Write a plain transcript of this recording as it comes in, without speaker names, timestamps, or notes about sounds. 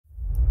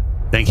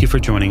Thank you for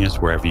joining us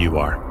wherever you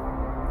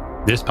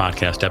are. This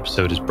podcast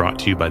episode is brought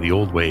to you by the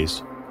Old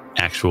Ways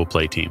Actual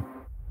Play team.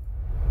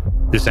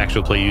 This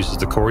actual play uses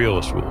the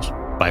Coriolis rules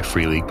by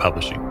Free League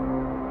Publishing.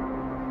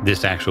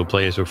 This actual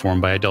play is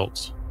performed by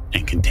adults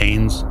and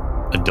contains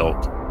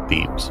adult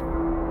themes.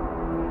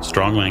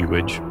 Strong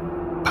language,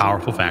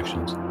 powerful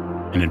factions,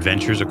 and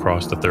adventures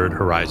across the third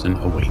horizon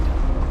await.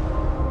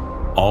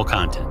 All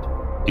content,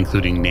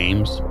 including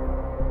names,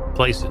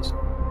 places,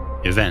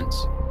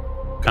 events,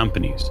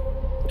 companies,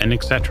 and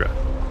etc.,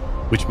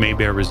 which may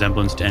bear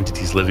resemblance to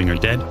entities living or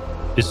dead,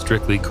 is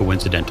strictly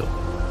coincidental.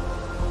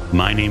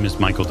 My name is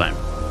Michael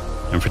Diamond,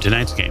 and for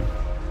tonight's game,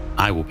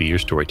 I will be your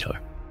storyteller.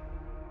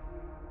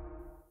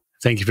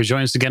 Thank you for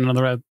joining us again on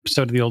another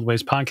episode of the Old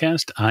Ways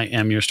podcast. I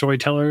am your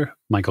storyteller,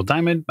 Michael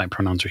Diamond. My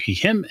pronouns are he,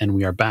 him, and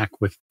we are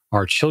back with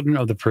our Children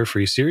of the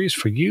Periphery series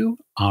for you,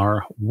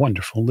 our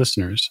wonderful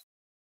listeners.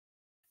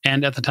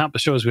 And at the top of the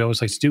show, as we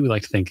always like to do, we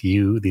like to thank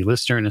you, the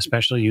listener, and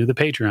especially you, the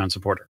Patreon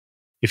supporter.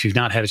 If you've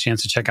not had a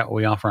chance to check out what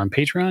we offer on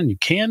Patreon, you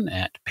can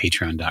at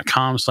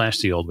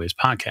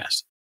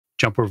patreon.com/theoldwayspodcast.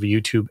 Jump over to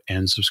YouTube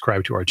and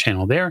subscribe to our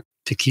channel there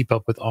to keep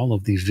up with all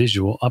of the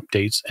visual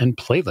updates and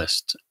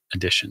playlist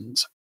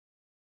additions.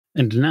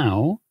 And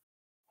now,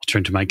 I'll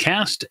turn to my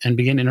cast and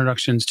begin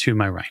introductions to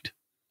my right.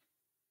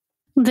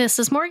 This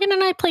is Morgan,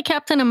 and I play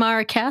Captain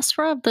Amara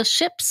Castra of the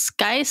ship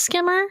Sky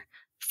Skimmer,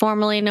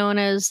 formerly known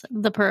as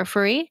the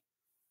Periphery.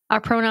 Our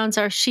pronouns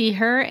are she,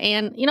 her,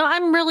 and,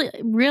 I'm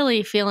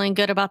really feeling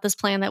good about this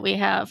plan that we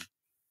have.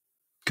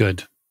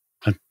 Good.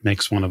 That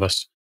makes one of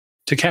us.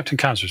 To Captain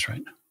Kazra's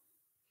right.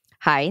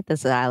 Hi,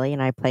 this is Ali,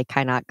 and I play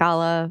Kainat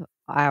Gala.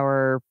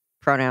 Our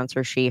pronouns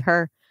are she,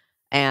 her,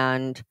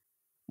 and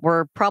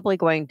we're probably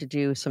going to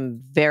do some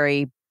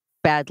very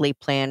badly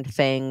planned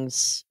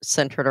things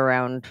centered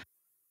around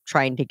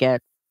trying to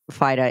get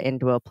Fida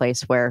into a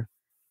place where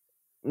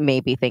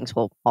maybe things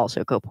will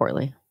also go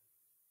poorly.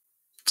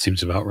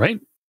 Seems about right.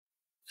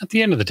 At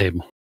the end of the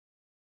table.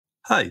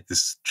 Hi, this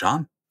is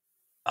John.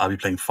 I'll be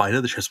playing Fida,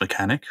 the ship's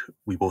mechanic.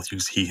 We both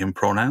use he, him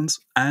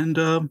pronouns. And,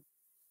 I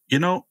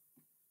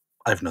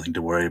have nothing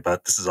to worry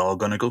about. This is all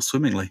going to go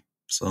swimmingly.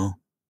 So,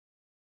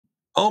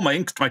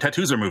 my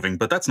tattoos are moving,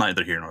 but that's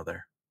neither here nor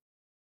there.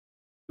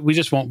 We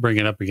just won't bring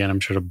it up again. I'm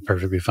sure it'll be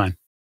perfectly fine.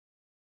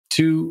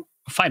 To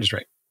Fida's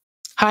right.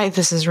 Hi,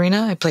 this is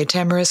Rena. I play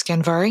Tamarisk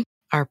Anvari.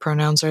 Our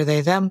pronouns are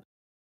they, them.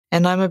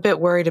 And I'm a bit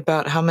worried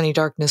about how many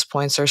darkness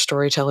points our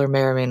storyteller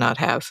may or may not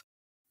have.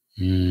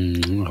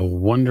 A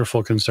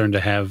wonderful concern to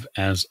have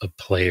as a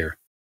player.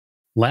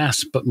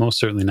 Last, but most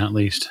certainly not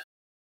least.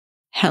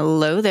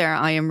 Hello there.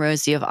 I am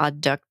Rosie of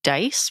Odd Duck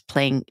Dice,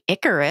 playing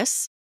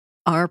Icarus.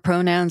 Our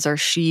pronouns are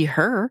she,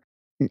 her.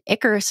 And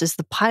Icarus is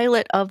the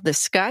pilot of the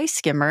Sky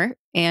Skimmer,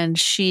 and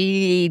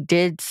she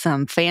did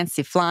some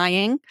fancy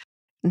flying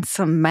and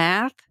some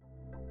math.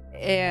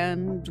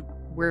 And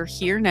we're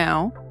here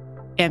now,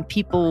 and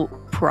people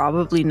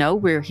probably know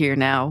we're here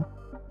now.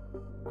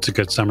 It's a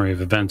good summary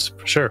of events,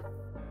 for sure.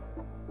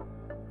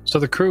 So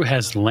the crew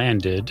has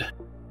landed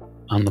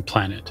on the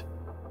planet,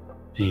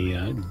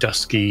 a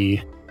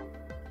dusky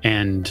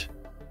and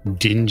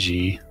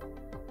dingy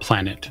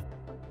planet.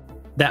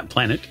 That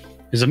planet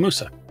is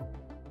Amusa.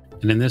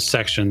 And in this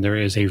section, there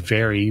is a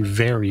very,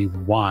 very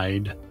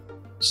wide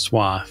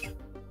swath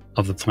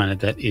of the planet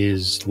that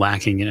is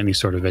lacking in any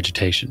sort of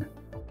vegetation.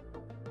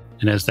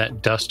 And as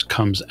that dust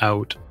comes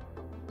out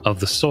of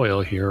the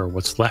soil here, or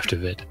what's left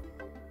of it,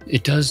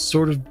 it does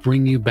sort of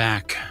bring you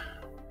back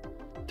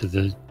to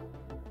the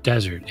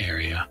desert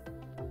area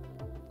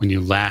when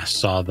you last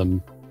saw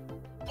the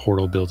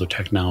portal builder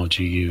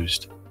technology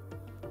used.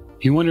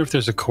 You wonder if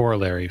there's a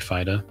corollary,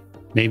 Fida.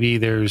 Maybe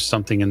there's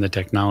something in the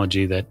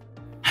technology that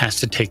has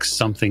to take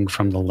something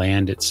from the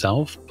land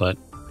itself, but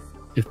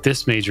if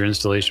this major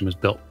installation was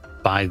built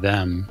by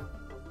them,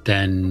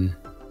 then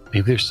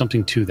maybe there's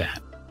something to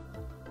that.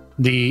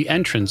 The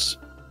entrance,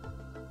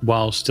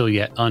 while still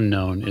yet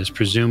unknown, is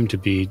presumed to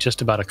be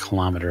just about 1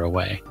 kilometer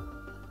away.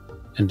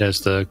 And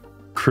as the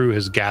crew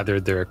has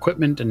gathered their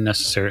equipment and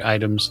necessary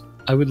items,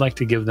 I would like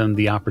to give them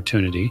the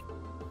opportunity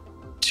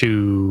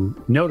to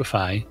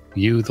notify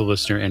you, the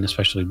listener, and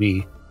especially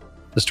me,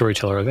 the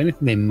storyteller, of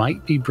anything they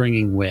might be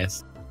bringing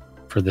with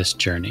for this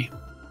journey.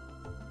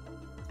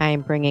 I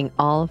am bringing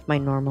all of my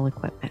normal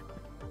equipment.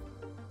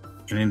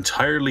 In an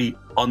entirely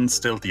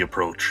unstealthy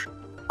approach,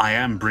 I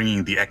am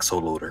bringing the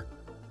exo-loader.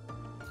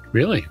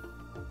 Really?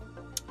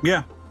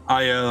 Yeah,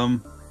 I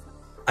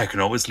can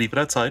always leave it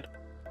outside.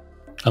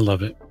 I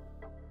love it.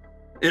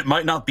 It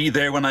might not be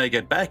there when I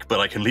get back, but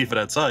I can leave it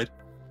outside.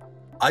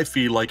 I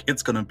feel like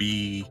it's going to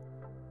be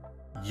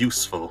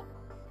useful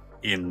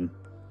in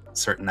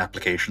certain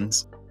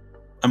applications.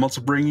 I'm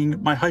also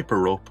bringing my hyper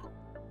rope.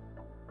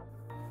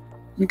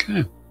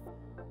 Okay.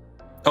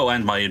 Oh,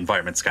 and my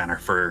environment scanner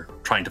for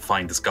trying to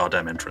find this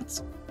goddamn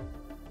entrance.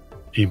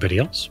 Anybody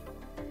else?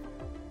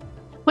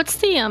 What's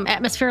the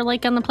atmosphere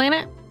like on the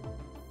planet?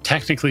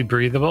 Technically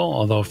breathable,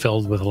 although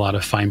filled with a lot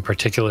of fine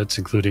particulates,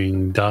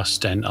 including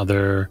dust and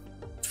other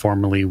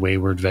formerly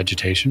wayward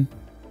vegetation.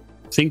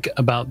 Think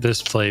about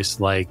this place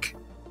like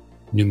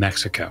New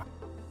Mexico.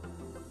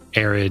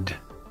 Arid,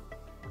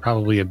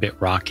 probably a bit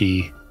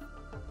rocky.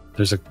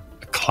 There's a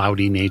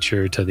cloudy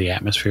nature to the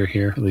atmosphere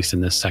here, at least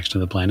in this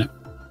section of the planet.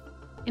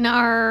 In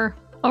our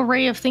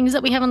array of things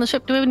that we have on the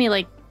ship, do we have any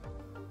like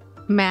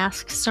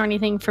masks or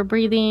anything for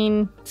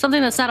breathing?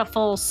 Something that's not a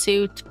full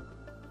suit?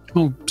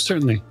 Oh,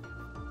 certainly.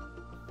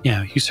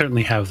 Yeah, you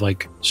certainly have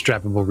like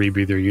strappable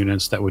rebreather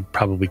units that would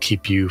probably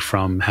keep you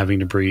from having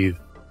to breathe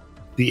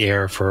the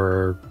air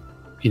for,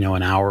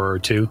 an hour or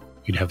two.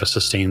 You'd have a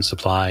sustained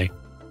supply.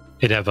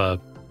 It'd have a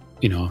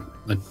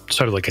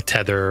sort of like a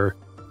tether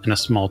and a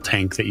small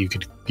tank that you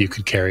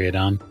could carry it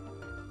on.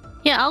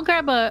 Yeah, I'll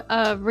grab a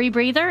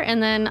rebreather,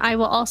 and then I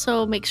will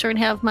also make sure and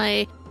have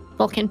my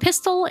Vulcan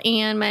pistol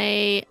and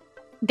my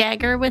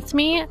dagger with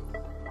me.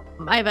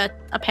 I have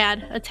a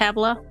pad, a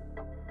tabla,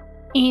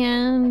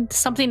 and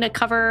something to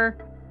cover.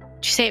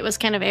 Did you say it was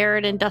kind of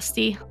arid and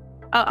dusty?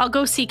 I'll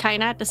go see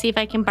Kainat to see if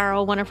I can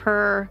borrow one of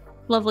her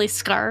lovely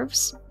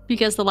scarves,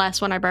 because the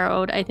last one I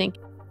borrowed, I think,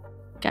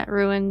 got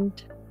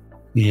ruined.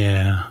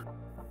 Yeah.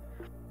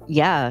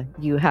 Yeah,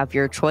 you have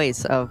your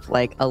choice of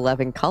like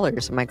 11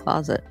 colors in my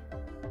closet.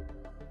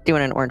 Do you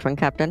want an orange one,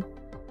 Captain?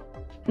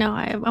 No,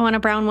 I want a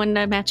brown one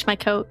to match my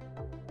coat.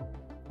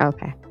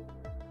 Okay.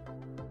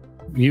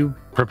 You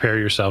prepare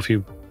yourself.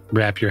 You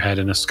wrap your head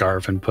in a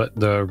scarf and put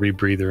the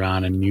rebreather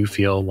on, and you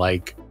feel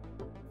like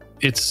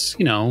it's,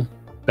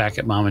 back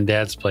at mom and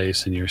dad's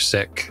place, and you're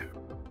sick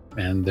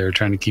and they're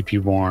trying to keep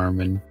you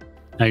warm, and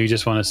now you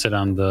just want to sit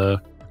on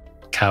the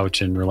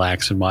couch and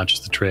relax and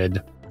watch the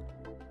Trid.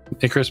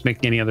 Icarus,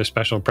 making any other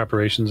special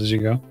preparations as you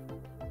go?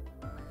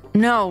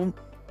 No.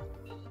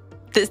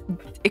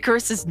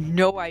 Icarus has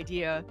no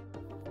idea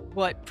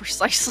what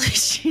precisely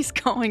she's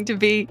going to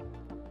be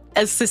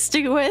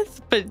assisting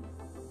with, but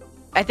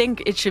I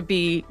think it should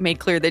be made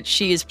clear that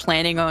she is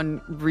planning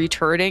on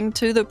returning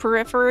to the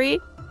Periphery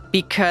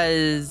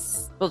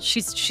because,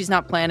 she's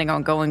not planning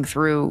on going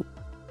through.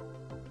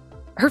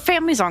 Her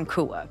family's on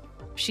Kua.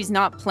 She's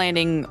not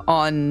planning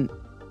on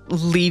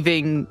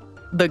leaving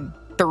the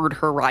third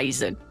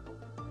horizon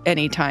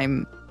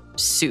anytime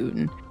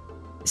soon.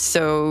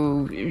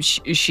 So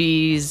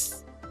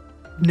she's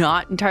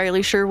not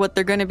entirely sure what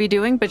they're going to be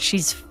doing, but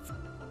she's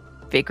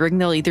figuring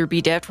they'll either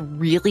be dead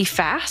really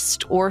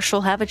fast or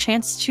she'll have a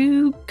chance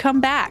to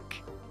come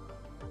back.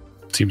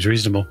 Seems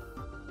reasonable.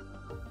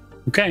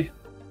 Okay.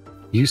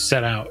 You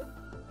set out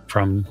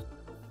from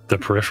the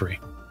Periphery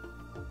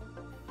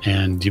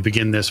and you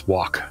begin this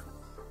walk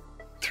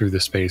through the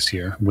space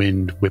here,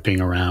 wind whipping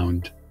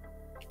around,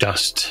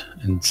 dust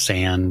and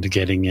sand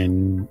getting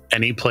in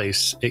any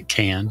place it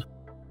can.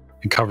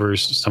 It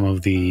covers some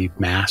of the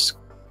mask,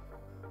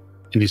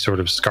 any sort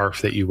of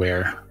scarf that you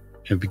wear,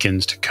 and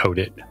begins to coat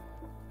it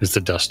as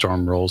the dust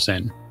storm rolls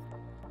in.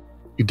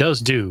 It does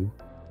do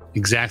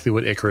exactly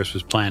what Icarus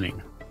was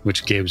planning,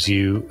 which gives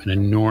you an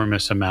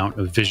enormous amount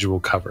of visual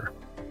cover.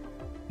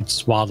 It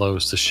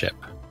swallows the ship,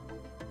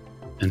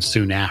 and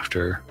soon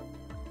after,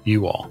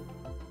 you all.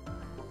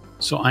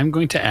 So I'm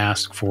going to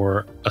ask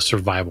for a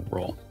survival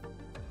roll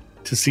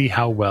to see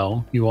how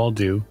well you all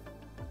do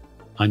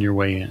on your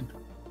way in.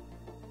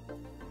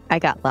 I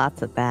got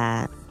lots of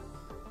that.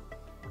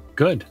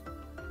 Good.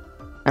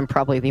 I'm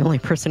probably the only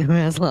person who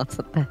has lots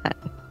of that.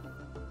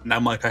 Now,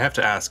 Mike, I have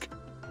to ask,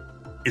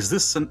 is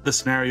this the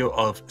scenario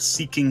of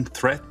seeking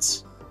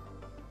threats?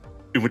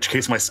 In which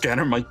case my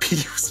scanner might be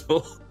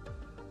useful.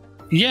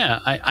 Yeah,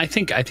 I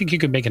think you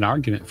could make an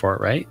argument for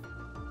it, right?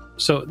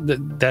 So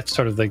that's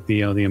sort of like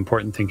the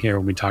important thing here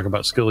when we talk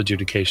about skill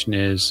adjudication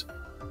is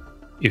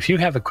if you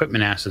have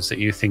equipment assets that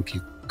you think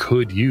you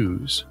could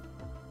use,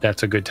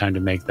 that's a good time to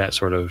make that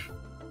sort of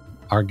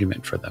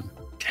argument for them.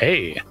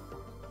 Hey,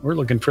 we're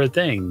looking for a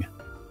thing.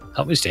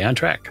 Help me stay on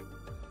track.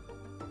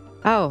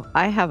 Oh,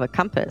 I have a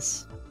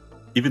compass.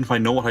 Even if I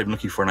know what I'm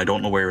looking for and I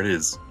don't know where it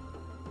is,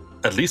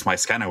 at least my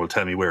scanner will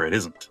tell me where it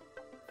isn't.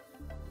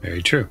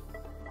 Very true.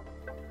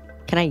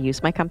 Can I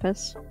use my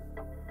compass?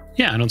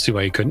 Yeah, I don't see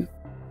why you couldn't.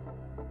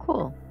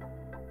 Cool.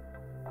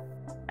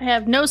 I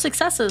have no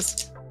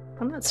successes.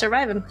 I'm not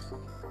surviving.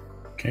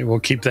 Okay, we'll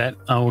keep that.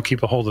 We'll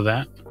keep a hold of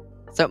that.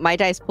 So my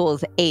dice pool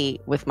is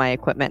 8 with my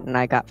equipment, and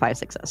I got 5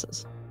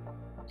 successes.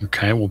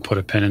 Okay, we'll put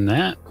a pin in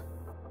that.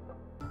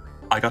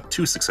 I got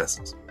 2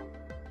 successes.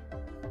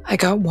 I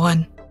got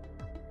 1.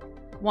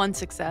 1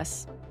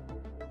 success.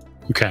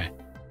 Okay.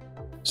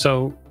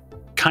 So,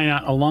 kind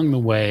of along the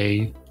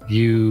way,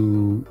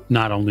 you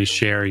not only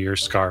share your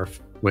scarf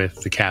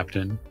with the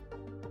captain,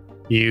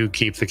 you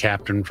keep the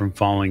captain from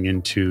falling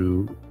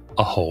into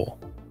a hole,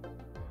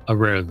 a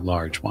very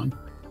large one,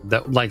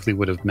 that likely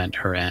would have meant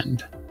her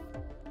end.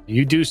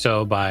 You do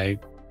so by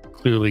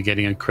clearly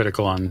getting a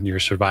critical on your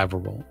survival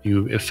roll.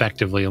 You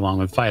effectively, along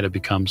with Fida,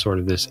 become sort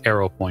of this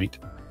arrow point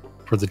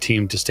for the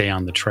team to stay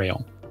on the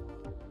trail.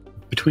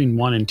 Between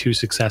 1 and 2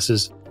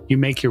 successes, you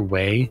make your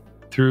way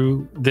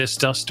through this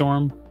dust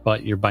storm,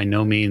 but you're by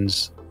no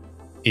means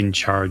in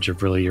charge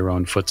of really your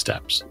own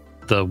footsteps.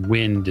 The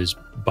wind is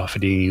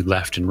buffeting you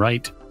left and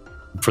right.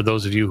 For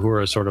those of you who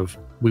are sort of,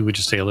 we would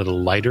just say a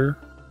little lighter,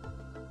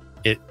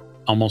 it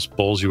almost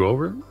bowls you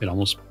over. It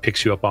almost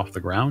picks you up off the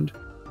ground.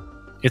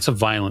 It's a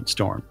violent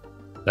storm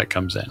that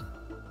comes in.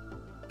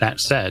 That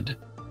said,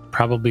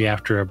 probably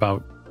after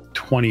about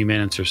 20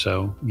 minutes or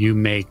so, you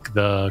make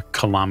the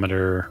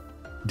kilometer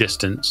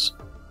distance,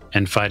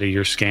 and Fida,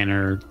 your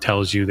scanner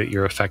tells you that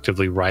you're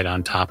effectively right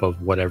on top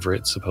of whatever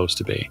it's supposed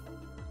to be.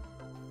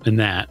 And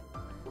that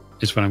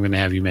is what I'm going to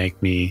have you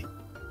make me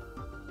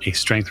a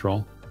strength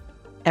roll.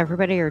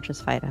 Everybody or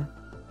just Fida?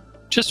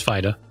 Just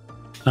Fida.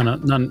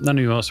 None of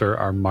you else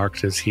are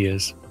marked as he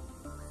is.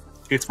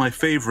 It's my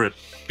favorite,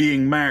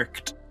 being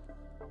marked.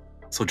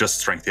 So just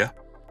strength, yeah?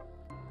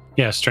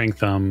 Yeah,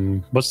 strength.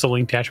 What's the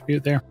linked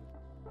attribute there?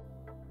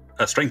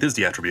 Strength is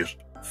the attribute.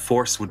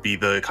 Force would be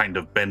the kind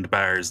of bend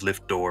bars,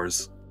 lift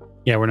doors.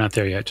 Yeah, we're not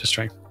there yet. Just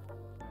strength.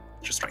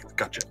 Just strength.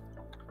 Gotcha.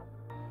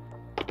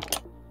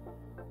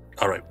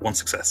 All right, 1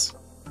 success.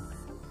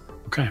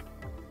 Okay.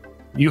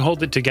 You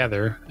hold it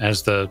together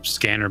as the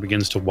scanner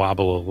begins to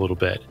wobble a little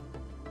bit.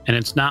 And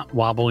it's not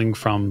wobbling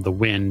from the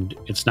wind.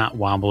 It's not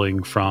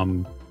wobbling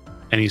from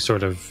any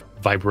sort of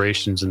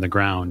vibrations in the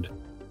ground.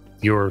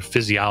 Your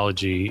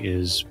physiology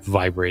is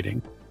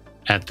vibrating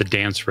at the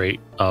dance rate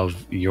of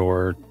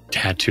your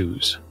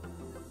tattoos.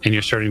 And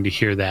you're starting to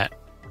hear that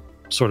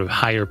sort of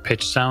higher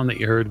pitch sound that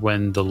you heard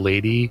when the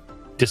lady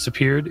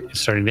disappeared. It's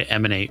starting to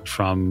emanate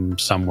from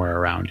somewhere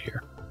around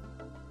here.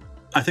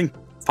 I think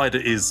Fida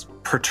is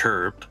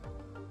perturbed,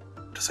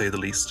 to say the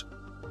least.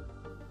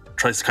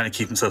 Tries to kind of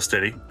keep himself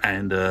steady,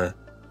 and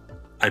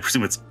I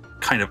presume it's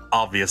kind of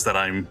obvious that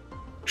I'm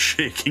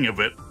shaking a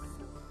bit.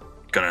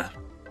 Gonna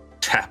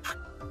tap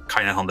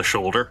kind of on the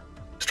shoulder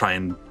to try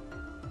and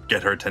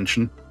get her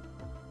attention.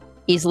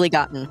 Easily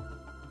gotten.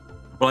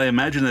 Well, I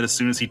imagine that as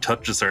soon as he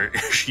touches her,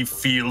 she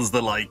feels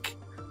the,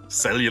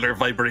 cellular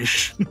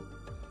vibration.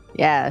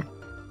 Yeah.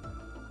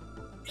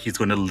 He's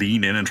going to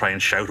lean in and try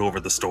and shout over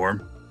the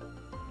storm.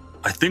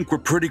 I think we're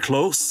pretty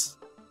close.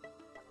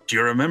 Do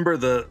you remember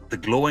the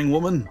glowing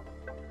woman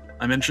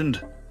I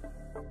mentioned?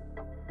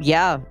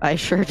 Yeah, I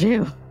sure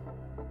do.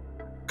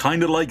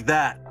 Kind of like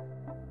that.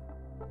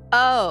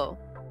 Oh.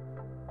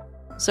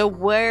 So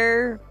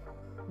where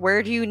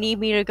do you need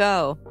me to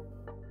go?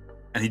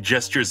 And he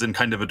gestures in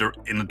kind of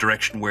in a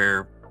direction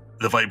where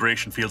the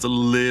vibration feels a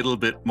little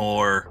bit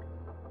more,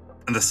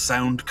 and the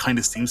sound kind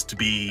of seems to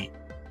be,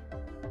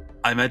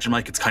 I imagine,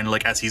 Mike, it's kind of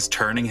like as he's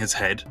turning his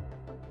head.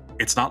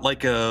 It's not like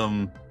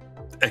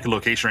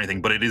echolocation or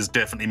anything, but it is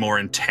definitely more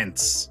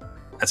intense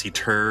as he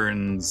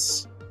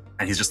turns,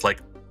 and he's just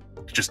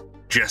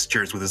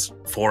gestures with his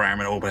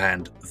forearm and open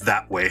hand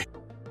that way.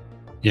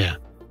 Yeah.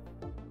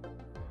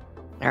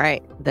 All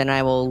right, then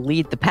I will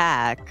lead the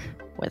pack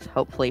with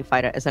hopefully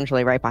Fida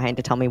essentially right behind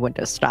to tell me when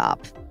to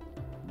stop.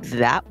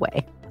 That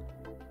way.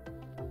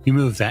 You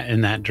move that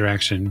in that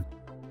direction.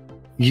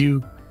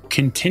 You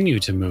continue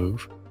to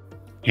move,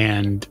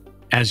 and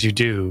as you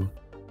do,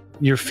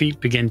 your feet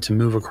begin to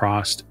move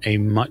across a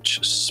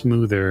much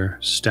smoother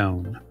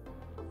stone.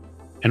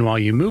 And while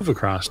you move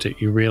across it,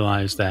 you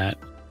realize that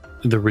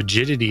the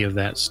rigidity of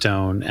that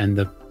stone and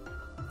the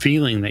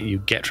feeling that you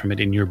get from it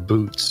in your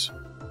boots,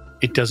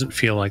 it doesn't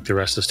feel like the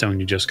rest of the stone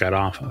you just got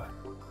off of.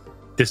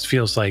 This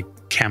feels like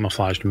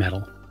camouflaged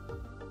metal.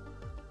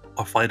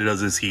 What Fida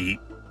does is he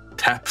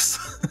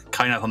taps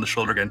kind of on the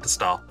shoulder again to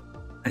stop,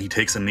 and he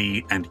takes a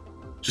knee and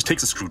just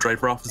takes a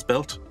screwdriver off his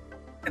belt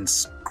and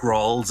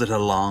scrawls it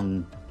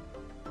along,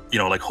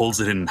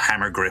 holds it in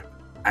hammer grip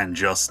and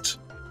just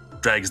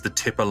drags the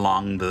tip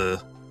along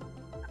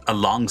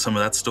some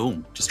of that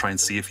stone. Just try and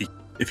see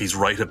if he's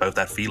right about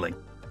that feeling.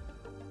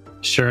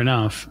 Sure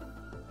enough,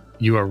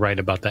 you are right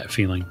about that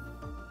feeling.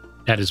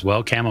 That is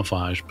well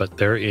camouflaged, but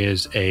there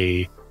is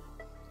a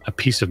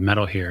piece of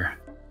metal here.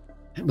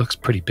 It looks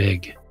pretty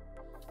big.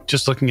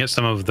 Just looking at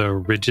some of the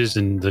ridges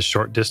in the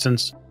short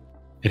distance,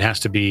 it has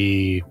to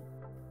be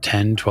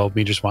 10, 12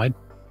 meters wide.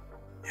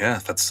 Yeah,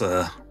 that's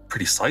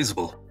pretty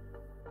sizable.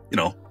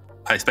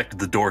 I expected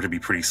the door to be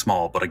pretty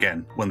small, but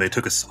again, when they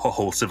took a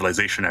whole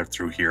civilization out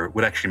through here, it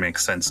would actually make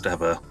sense to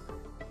have a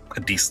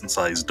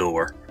decent-sized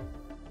door.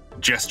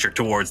 Gesture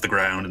towards the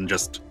ground and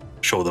just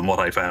show them what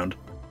I found.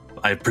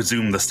 I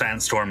presume the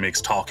sandstorm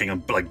makes talking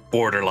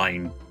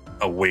borderline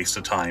a waste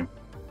of time.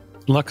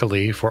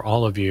 Luckily for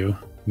all of you,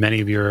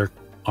 many of you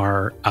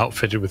are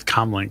outfitted with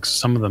comlinks.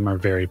 Some of them are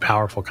very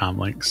powerful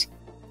comlinks.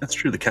 That's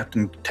true. The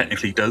captain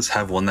technically does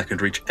have one that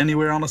could reach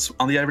anywhere on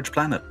the average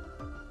planet.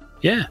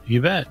 Yeah,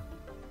 you bet.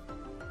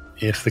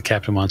 If the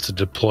captain wants to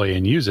deploy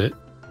and use it.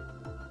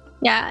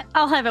 Yeah,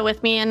 I'll have it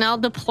with me and I'll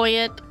deploy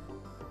it.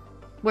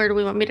 Where do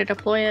we want me to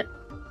deploy it?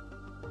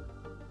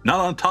 Not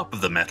on top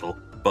of the metal,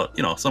 but,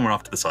 somewhere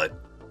off to the side.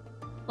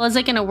 Well, is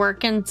it going to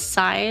work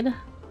inside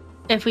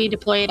if we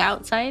deploy it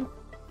outside?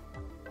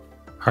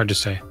 Hard to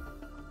say.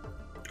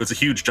 It's a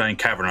huge, giant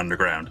cavern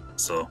underground,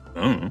 so...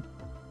 All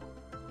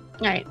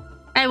right.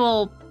 I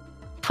will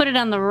put it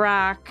on the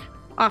rock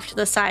off to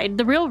the side.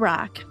 The real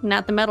rock,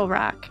 not the metal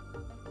rock.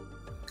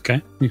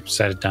 Okay, you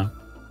set it down.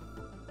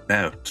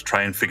 Now, to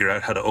try and figure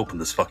out how to open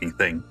this fucking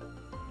thing.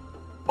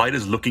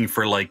 Fida's looking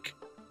for,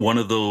 one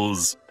of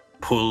those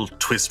pull,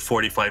 twist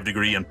 45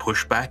 degree and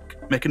push back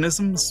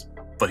mechanisms.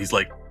 But he's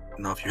like,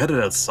 no, if you had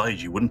it outside,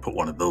 you wouldn't put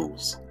one of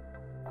those.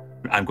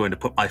 I'm going to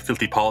put my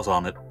filthy paws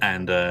on it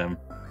and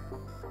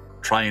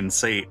try and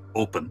say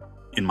open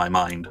in my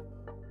mind.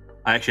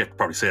 I actually have to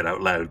probably say it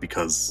out loud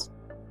because,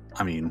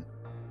 I mean,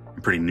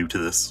 I'm pretty new to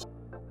this.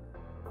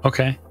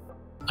 Okay.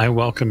 I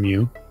welcome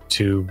you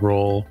to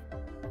roll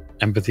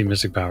Empathy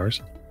Mystic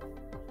Powers.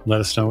 Let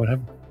us know what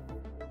happened.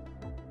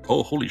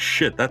 Oh, holy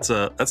shit, that's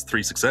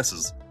 3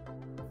 successes.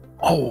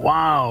 Oh,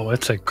 wow.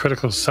 That's a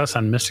critical success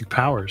on Mystic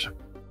Powers.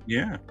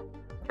 Yeah.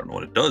 I don't know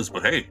what it does,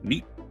 but hey,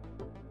 neat.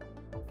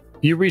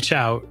 You reach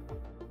out,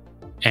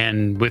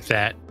 and with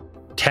that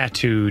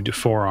tattooed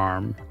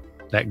forearm,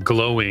 that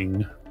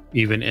glowing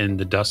even in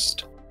the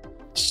dust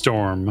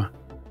storm,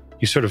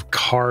 you sort of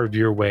carve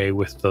your way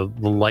with the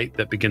light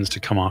that begins to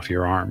come off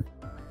your arm.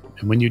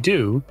 And when you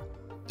do,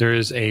 there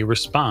is a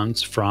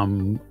response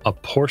from a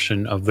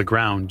portion of the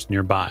ground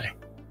nearby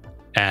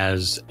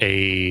as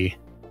a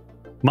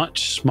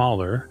much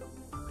smaller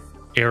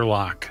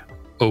airlock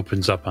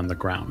opens up on the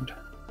ground.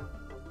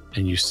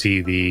 And you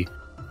see the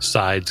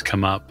sides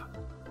come up,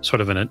 sort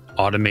of an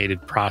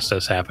automated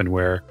process happen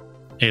where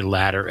a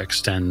ladder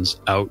extends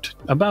out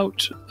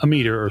about a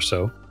meter or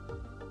so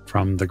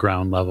from the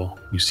ground level.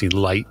 You see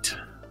light.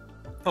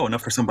 Oh,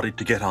 enough for somebody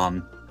to get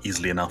on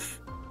easily enough.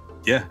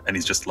 Yeah, and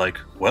he's just like,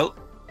 well,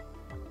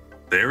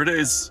 there it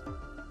is.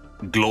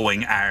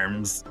 Glowing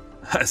arms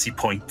as he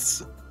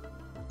points.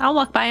 I'll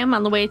walk by him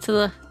on the way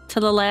to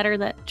the ladder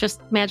that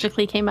just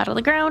magically came out of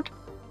the ground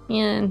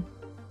and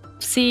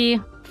see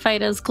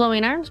Fida's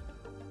glowing arms.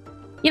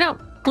 You know,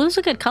 blue's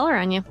a good color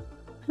on you.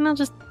 And I'll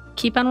just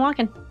keep on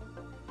walking.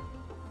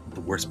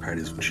 The worst part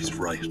is when she's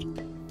right.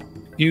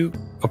 You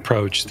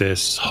approach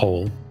this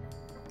hole,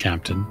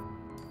 Captain.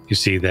 You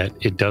see that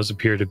it does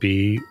appear to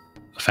be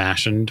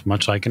fashioned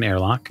much like an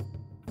airlock,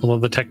 although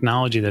the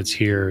technology that's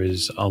here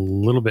is a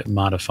little bit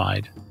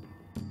modified.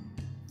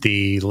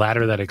 The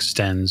ladder that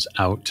extends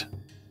out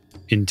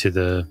into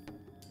the,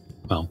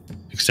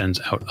 extends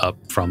out up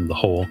from the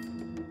hole,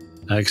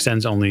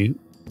 extends only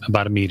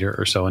about a meter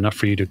or so, enough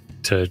for you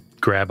to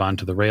grab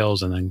onto the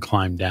rails and then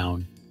climb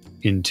down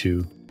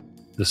into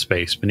the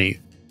space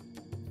beneath.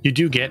 You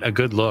do get a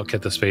good look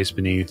at the space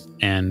beneath,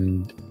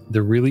 and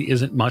there really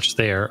isn't much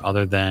there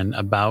other than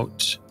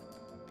about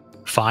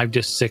 5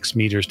 to 6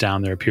 meters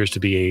down there appears to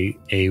be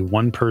a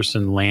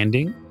one-person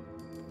landing,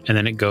 and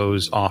then it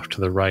goes off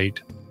to the right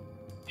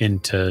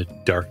into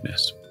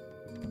darkness.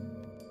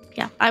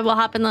 Yeah, I will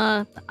hop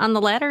on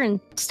the ladder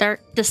and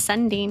start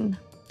descending.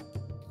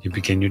 You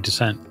begin your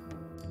descent.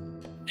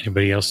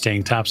 Anybody else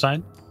staying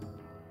topside?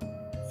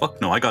 Fuck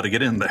no, I gotta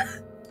get in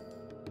there.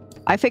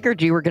 I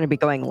figured you were going to be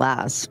going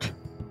last.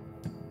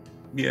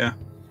 Yeah.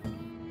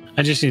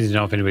 I just need to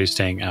know if anybody's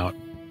staying out.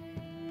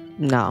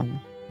 No.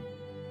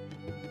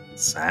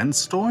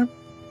 Sandstorm?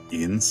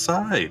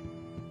 Inside.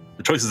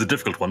 The choice is a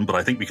difficult one, but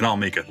I think we can all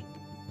make it.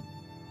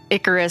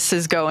 Icarus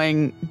is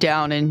going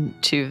down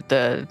into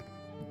the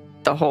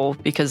hole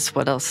because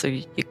what else are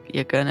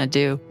you gonna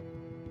do?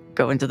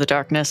 Go into the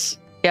darkness?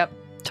 Yep,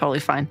 totally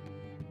fine.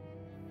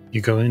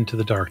 You go into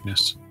the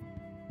darkness.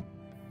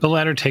 The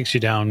ladder takes you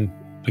down,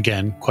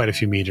 again, quite a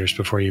few meters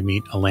before you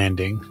meet a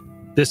landing.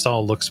 This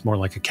all looks more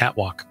like a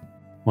catwalk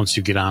once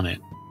you get on it.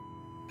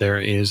 There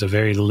is a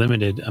very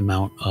limited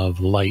amount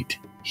of light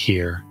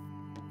here,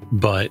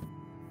 but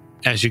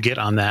as you get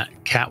on that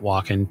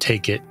catwalk and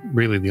take it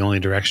really the only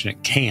direction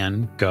it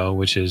can go,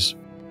 which is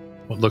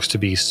what looks to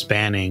be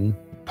spanning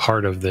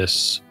part of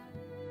this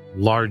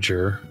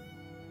larger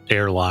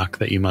airlock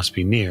that you must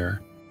be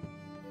near,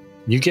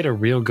 you get a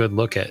real good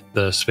look at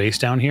the space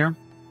down here,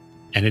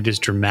 and it is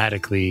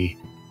dramatically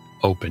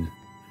open.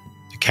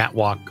 The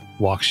catwalk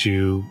walks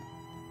you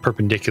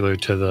perpendicular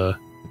to the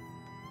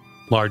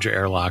larger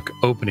airlock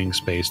opening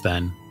space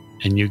then,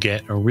 and you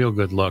get a real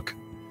good look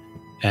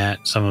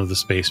at some of the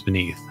space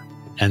beneath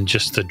and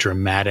just the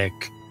dramatic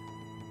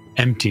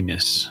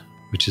emptiness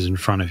which is in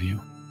front of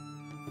you.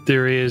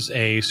 There is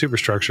a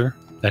superstructure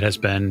that has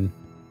been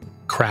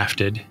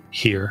crafted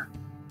here,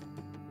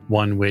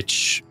 one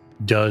which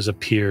does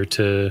appear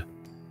to,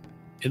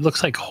 it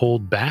looks like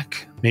hold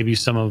back maybe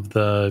some of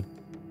the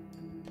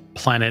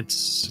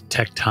planet's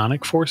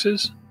tectonic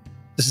forces.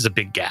 This is a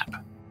big gap.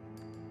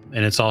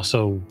 And it's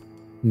also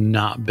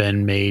not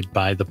been made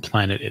by the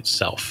planet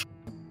itself.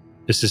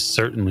 This is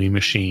certainly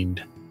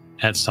machined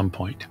at some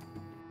point.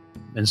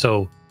 And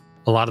so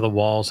a lot of the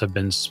walls have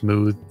been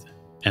smoothed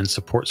and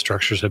support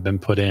structures have been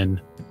put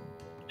in.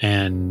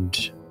 And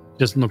it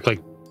doesn't look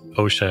like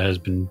OSHA has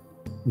been,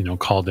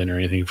 called in or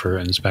anything for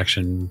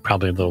inspection,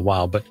 probably a little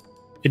while, but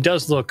it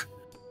does look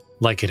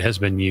like it has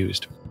been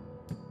used.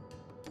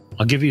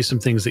 I'll give you some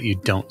things that you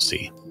don't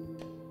see.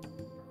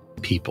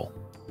 People.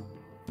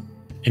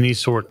 Any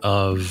sort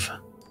of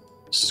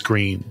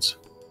screens,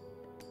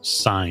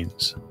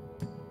 signs,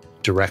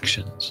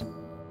 directions.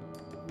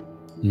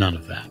 None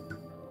of that.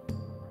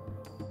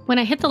 When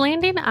I hit the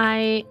landing,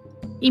 I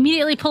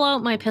immediately pull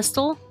out my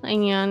pistol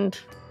and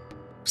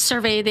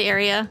survey the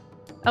area,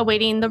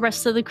 awaiting the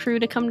rest of the crew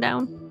to come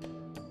down.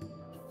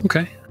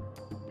 Okay.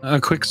 A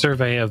quick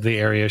survey of the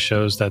area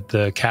shows that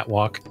the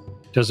catwalk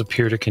does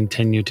appear to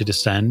continue to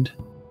descend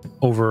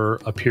over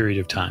a period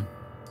of time.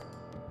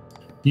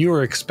 You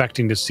are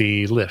expecting to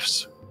see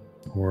lifts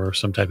or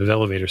some type of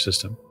elevator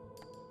system.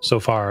 So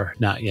far,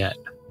 not yet.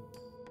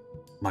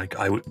 Mike,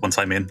 once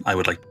I'm in,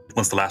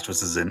 once the last of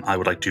us is in, I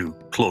would like to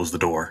close the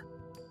door.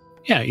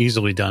 Yeah,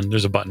 easily done.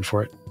 There's a button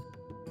for it.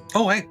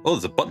 Oh, hey. Oh,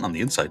 there's a button on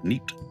the inside.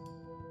 Neat.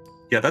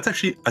 Yeah, that's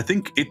actually, I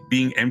think it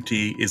being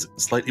empty is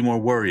slightly more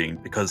worrying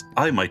because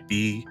I might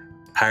be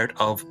part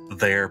of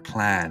their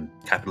plan,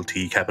 capital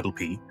T, capital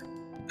P,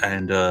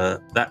 and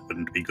that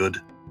wouldn't be good.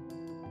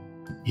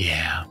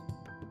 Yeah.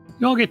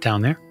 You'll get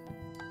down there.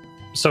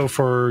 So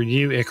for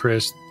you,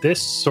 Icarus,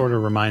 this sort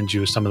of reminds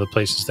you of some of the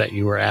places that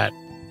you were at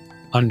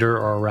under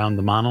or around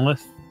the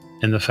monolith,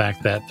 and the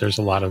fact that there's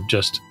a lot of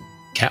just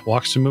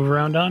catwalks to move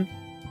around on.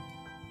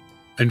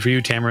 And for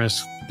you,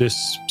 Tamaris,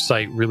 this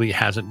site really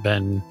hasn't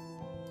been...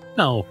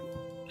 No,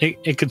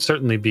 it could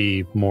certainly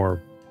be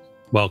more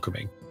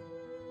welcoming.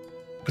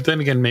 But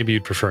then again, maybe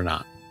you'd prefer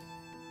not.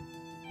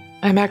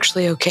 I'm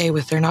actually okay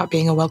with there not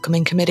being a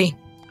welcoming committee,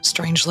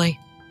 strangely.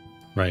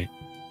 Right.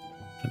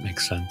 That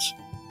makes sense.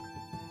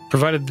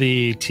 Provided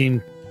the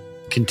team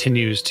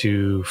continues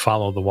to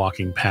follow the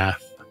walking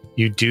path,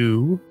 you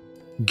do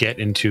get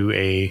into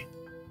a,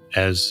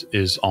 as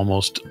is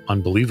almost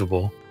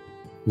unbelievable,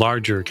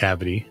 larger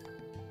cavity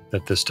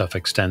that this stuff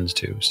extends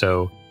to.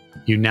 So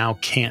you now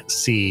can't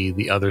see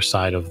the other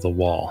side of the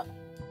wall.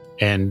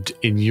 And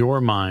in your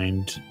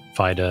mind,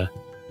 Fida,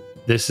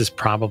 this is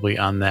probably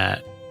on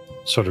that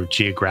sort of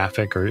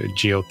geographic or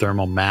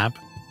geothermal map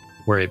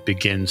where it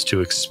begins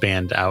to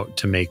expand out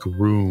to make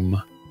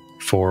room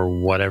for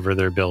whatever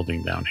they're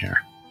building down here.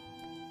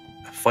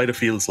 Fida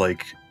feels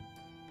like,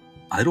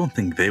 I don't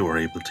think they were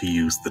able to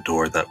use the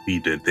door that we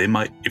did. They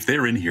might, if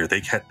they're in here,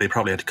 they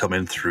probably had to come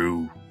in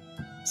through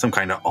some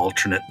kind of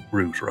alternate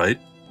route, right?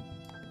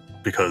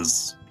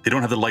 Because they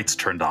don't have the lights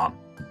turned on,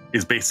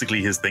 is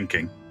basically his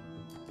thinking.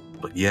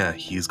 But yeah,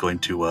 he's going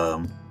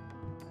to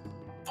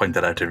point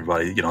that out to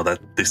everybody, you know, that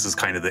this is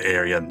kind of the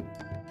area and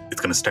it's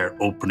going to start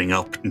opening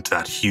up into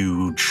that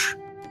huge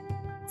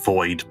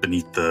void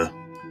beneath the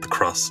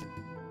crust,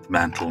 the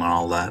mantle and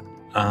all that.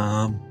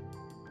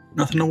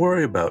 Nothing to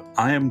worry about.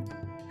 I am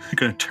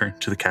going to turn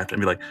to the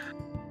captain and be like,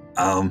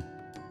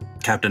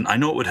 Captain, I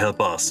know it would help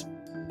us,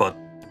 but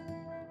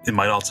it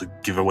might also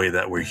give away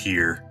that we're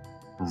here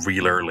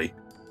real early.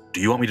 Do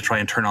you want me to try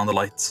and turn on the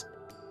lights?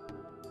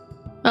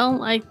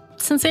 Well,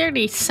 since they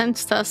already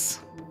sensed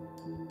us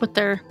with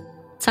their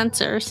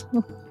sensors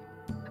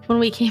when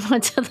we came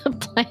onto the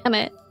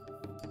planet.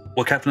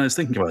 Well, Captain, I was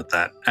thinking about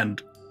that, and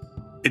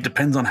it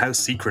depends on how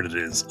secret it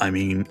is. I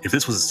mean, if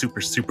this was a super,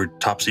 super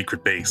top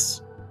secret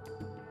base,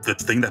 the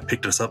thing that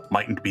picked us up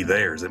mightn't be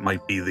theirs. It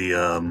might be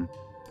the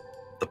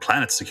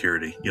planet's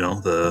security, you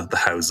know, the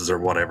houses or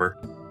whatever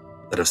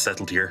that have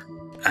settled here,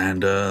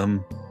 and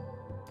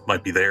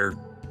might be their,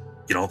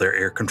 you know, their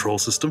air control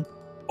system,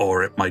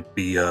 or it might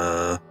be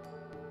a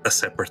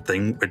separate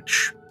thing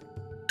which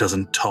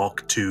doesn't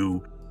talk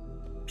to,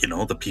 you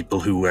know, the people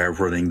who are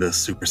running the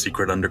super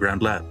secret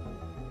underground lab.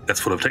 That's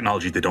full of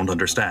technology they don't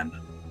understand.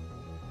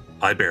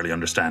 I barely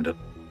understand it.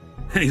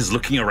 And he's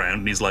looking around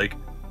and he's like,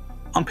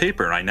 on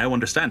paper, I now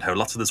understand how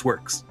lots of this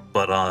works,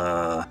 but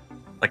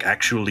like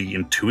actually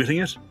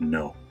intuiting it?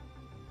 No,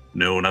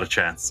 not a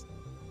chance.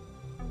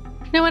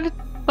 You know what?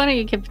 Why don't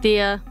you give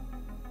the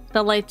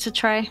lights a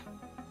try?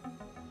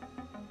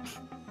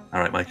 All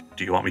right, Mike,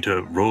 do you want me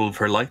to roll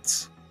for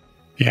lights?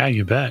 Yeah,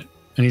 you bet.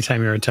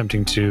 Anytime you're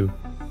attempting to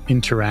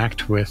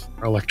interact with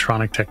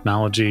electronic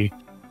technology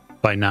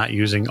by not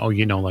using,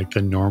 like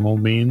the normal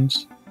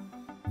means,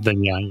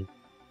 then yeah.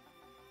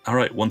 All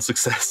right, 1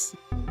 success.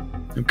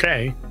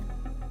 Okay.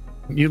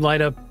 You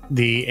light up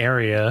the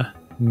area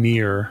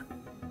near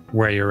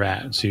where you're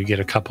at, so you get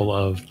a couple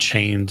of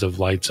chains of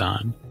lights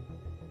on.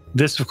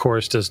 This, of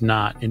course, does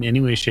not in any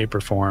way, shape,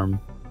 or form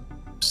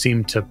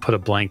seem to put a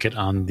blanket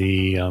on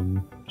the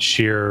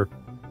sheer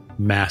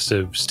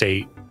massive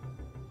state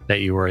that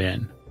you were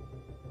in.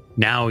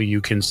 Now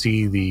you can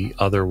see the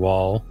other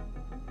wall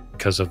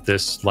because of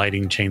this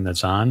lighting chain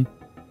that's on,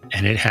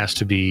 and it has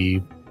to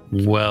be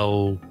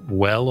well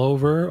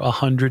over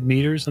 100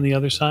 meters on the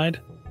other side,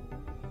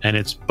 and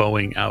it's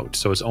bowing out,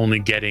 so it's only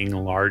getting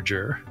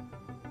larger.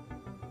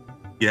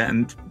 Yeah,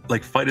 and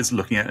like Fida's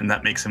looking at it, and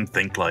that makes him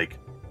think like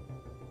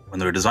when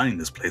they were designing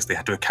this place, they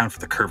had to account for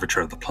the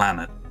curvature of the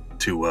planet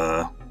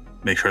to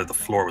make sure the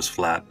floor was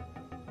flat.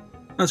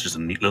 That's just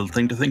a neat little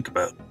thing to think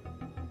about.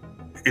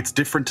 It's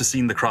different to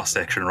seeing the cross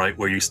section, right?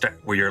 Where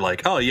you're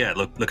like, oh yeah,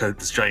 look at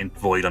this giant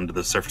void under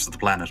the surface of the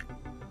planet,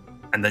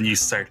 and then you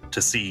start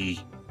to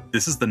see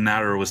this is the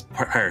narrowest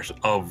part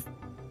of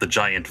the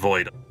giant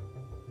void.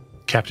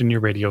 Captain, your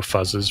radio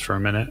fuzzes for a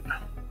minute.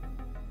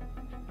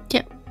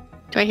 Yep.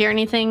 Do I hear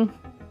anything?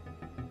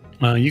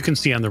 You can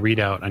see on the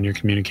readout on your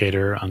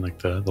communicator, on like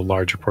the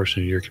larger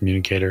portion of your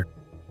communicator,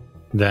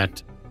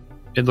 that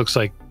it looks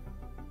like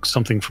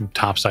something from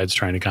topside's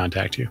trying to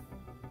contact you.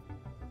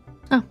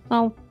 Oh,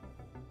 well,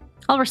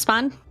 I'll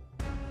respond.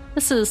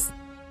 This is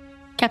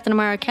Captain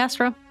Amara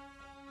Castro.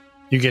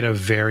 You get a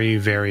very,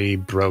 very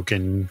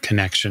broken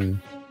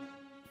connection.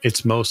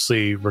 It's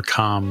mostly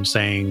Rakam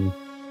saying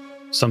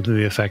something to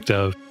the effect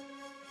of,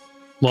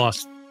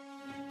 lost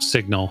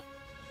signal.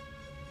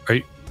 Are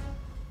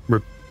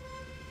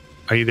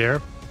you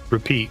there?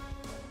 Repeat.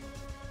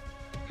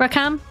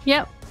 Rakam,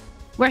 yep.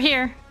 We're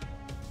here.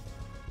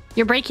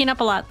 You're breaking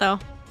up a lot, though.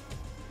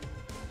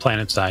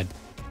 Planet side.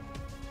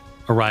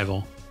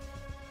 Arrival.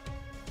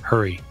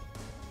 Hurry.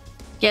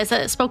 Yeah,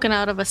 it's spoken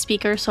out of a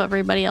speaker so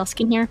everybody else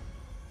can hear.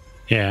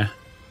 Yeah.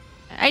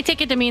 I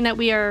take it to mean that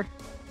we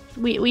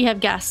have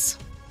guests.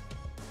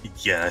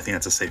 Yeah, I think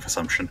that's a safe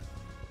assumption.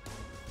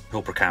 I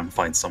hope Rakam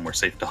finds somewhere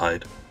safe to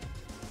hide.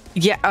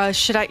 Yeah,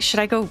 should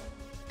I go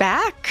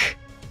back?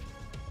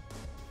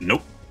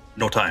 Nope.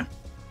 No time.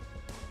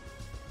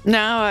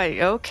 No,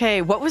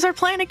 okay. What was our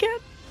plan again?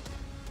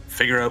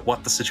 Figure out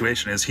what the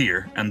situation is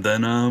here, and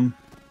then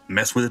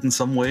mess with it in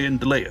some way and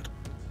delay it.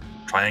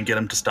 Try and get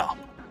them to stop.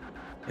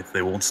 If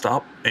they won't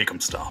stop, make them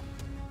stop.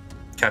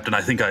 Captain,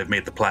 I think I've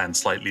made the plan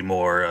slightly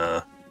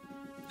more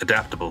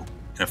adaptable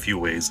in a few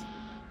ways.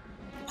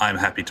 I'm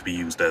happy to be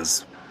used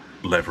as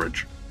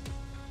leverage.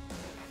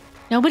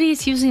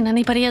 Nobody's using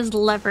anybody as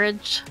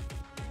leverage.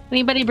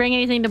 Anybody bring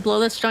anything to blow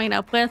this joint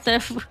up with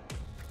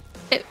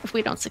if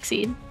we don't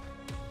succeed?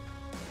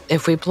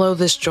 If we blow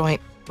this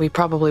joint, we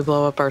probably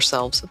blow up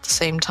ourselves at the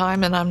same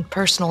time, and I'm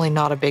personally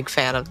not a big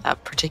fan of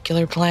that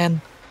particular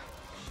plan.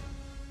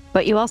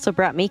 But you also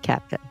brought me,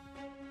 Captain.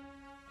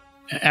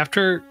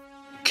 After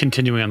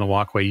continuing on the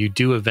walkway, you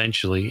do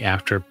eventually,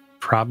 after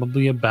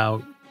probably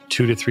about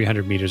 200 to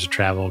 300 meters of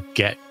travel,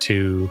 get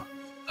to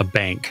a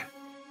bank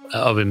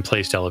of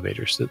in-placed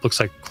elevators. It looks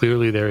like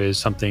clearly there is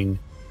something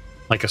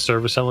like a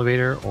service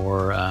elevator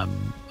or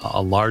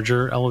a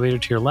larger elevator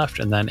to your left,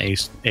 and then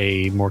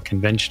a more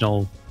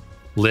conventional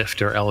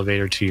lift or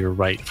elevator to your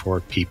right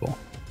for people.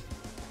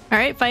 All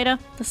right, Vida,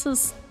 this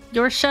is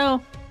your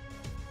show.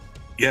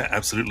 Yeah,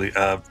 absolutely.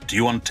 Do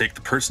you want to take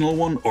the personal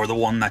one or the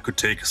one that could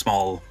take a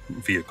small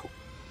vehicle?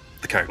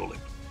 The cargo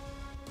lift.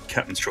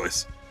 Captain's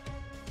choice.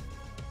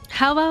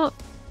 How about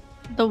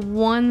the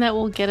one that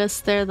will get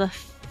us there the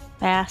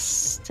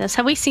fastest?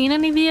 Have we seen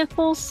any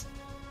vehicles?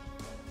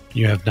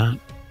 You have not.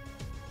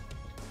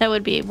 That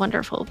would be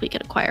wonderful if we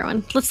could acquire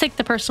one. Let's take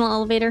the personal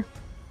elevator.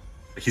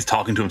 He's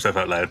talking to himself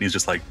out loud, and he's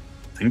just like,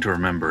 the thing to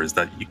remember is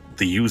that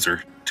the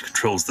user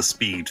controls the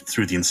speed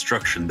through the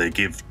instruction they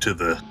give to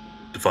the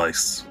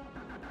device.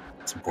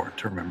 It's important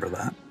to remember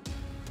that.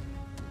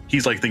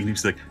 He's like thinking,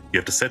 he's like, you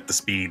have to set the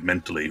speed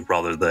mentally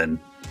rather than,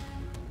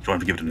 you don't have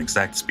to give it an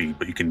exact speed,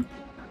 but you can,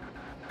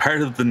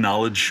 part of the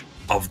knowledge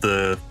of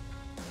the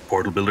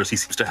portal builders he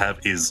seems to have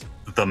is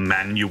the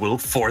manual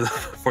for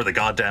the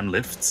goddamn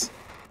lifts.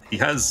 He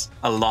has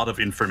a lot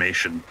of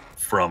information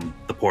from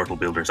the portal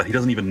builders that he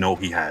doesn't even know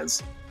he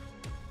has.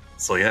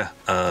 So yeah,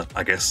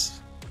 I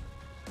guess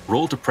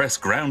roll to press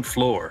ground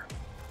floor.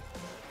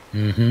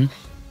 Mm-hmm.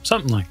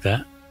 Something like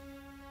that.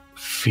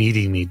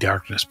 Feeding me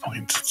darkness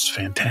points. It's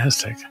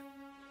fantastic.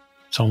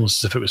 It's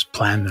almost as if it was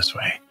planned this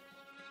way.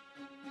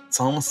 It's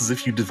almost as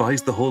if you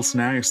devised the whole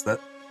scenario so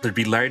that there'd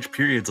be large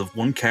periods of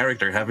one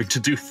character having to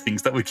do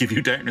things that would give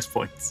you darkness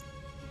points.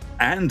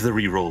 And the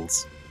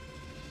rerolls.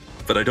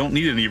 But I don't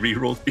need any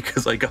rerolls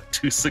because I got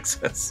 2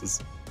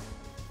 successes.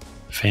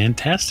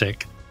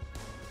 Fantastic.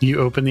 You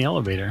open the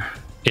elevator.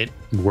 It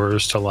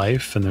whirs to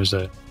life, and there's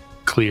a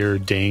clear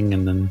ding,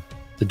 and then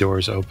the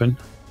doors open.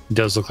 It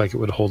does look like it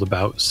would hold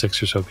about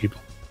 6 or so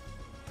people.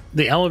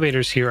 The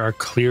elevators here are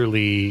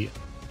clearly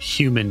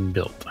human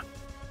built.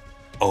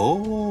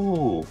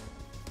 Oh.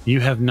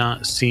 You have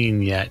not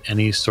seen yet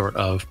any sort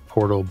of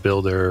portal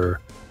builder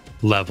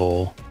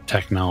level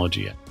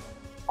technology yet.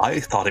 I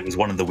thought it was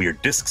one of the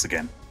weird discs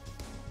again.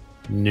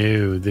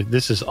 No,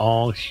 this is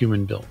all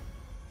human built.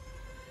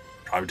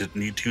 Probably didn't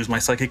need to use my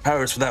psychic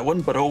powers for that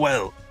one, but oh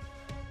well.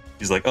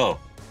 He's like, oh,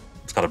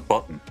 it's got a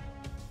button.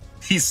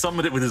 He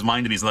summoned it with his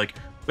mind and he's like,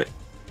 wait.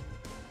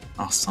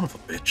 Oh, son of a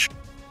bitch.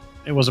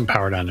 It wasn't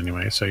powered on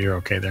anyway, so you're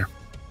okay there.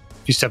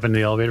 You step into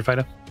the elevator,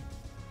 Fido?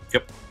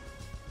 Yep.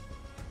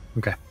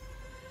 Okay.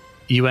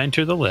 You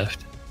enter the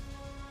lift,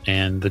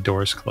 and the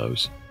doors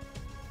close.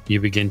 You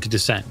begin to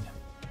descend.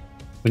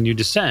 When you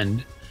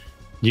descend,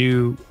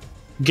 you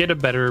get a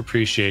better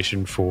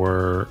appreciation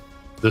for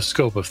the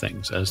scope of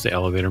things as the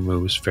elevator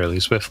moves fairly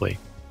swiftly.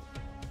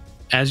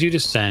 As you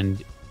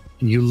descend,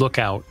 you look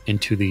out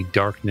into the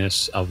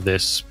darkness of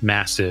this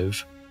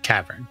massive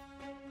cavern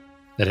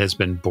that has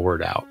been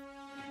bored out.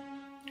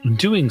 In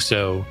doing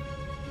so,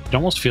 it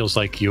almost feels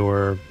like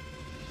you're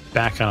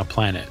back on a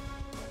planet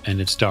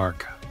and it's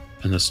dark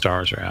and the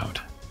stars are out,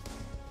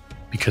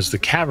 because the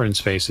cavern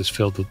space is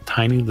filled with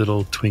tiny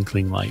little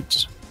twinkling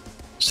lights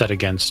set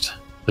against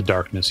the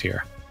darkness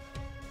here.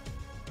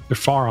 They're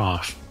far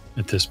off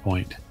at this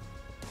point.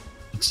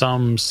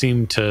 Some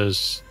seem to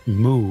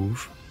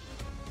move,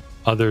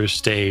 others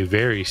stay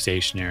very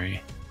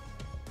stationary,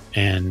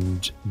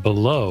 and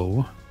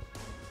below,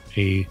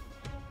 a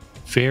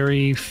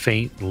very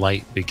faint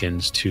light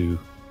begins to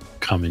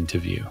come into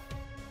view.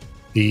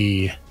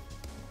 The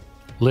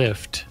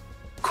lift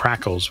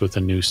crackles with a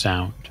new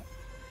sound.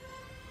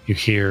 You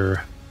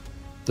hear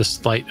the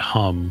slight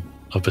hum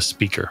of a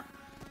speaker.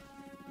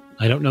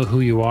 I don't know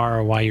who you are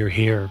or why you're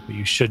here, but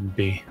you shouldn't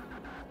be.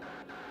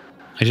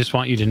 I just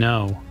want you to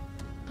know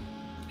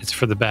it's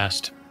for the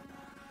best.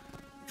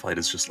 Fight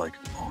is just like,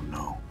 oh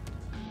no.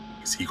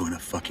 Is he going to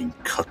fucking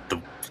cut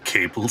the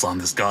cables on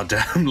this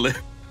goddamn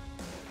lift?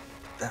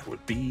 That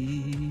would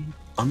be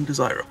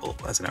undesirable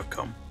as an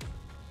outcome.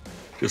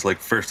 Just like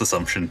first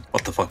assumption,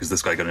 what the fuck is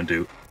this guy going to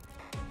do?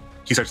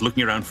 He starts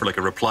looking around for like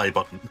a reply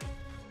button.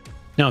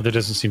 No, there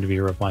doesn't seem to be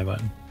a reply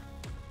button.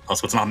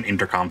 Also, it's not an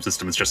intercom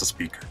system, it's just a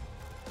speaker.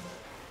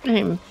 I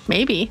mean,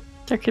 maybe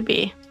there could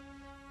be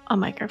a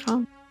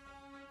microphone.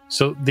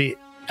 So the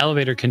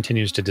elevator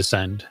continues to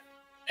descend,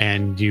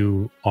 and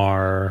you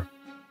are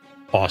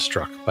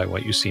awestruck by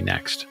what you see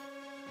next.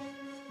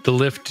 The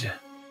lift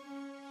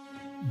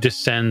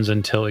descends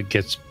until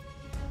it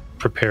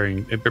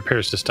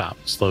prepares to stop,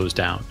 slows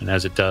down, and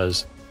as it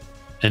does,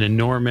 an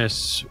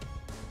enormous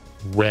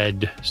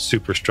red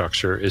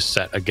superstructure is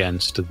set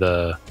against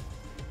the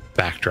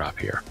backdrop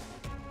here.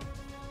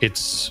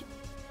 It's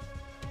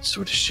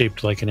sort of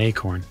shaped like an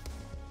acorn.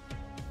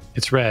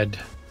 It's red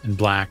and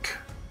black,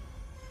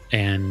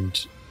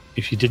 and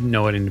if you didn't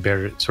know it any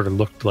better, it sort of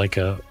looked like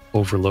a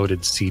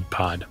overloaded seed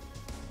pod.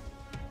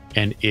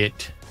 And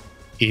it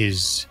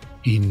is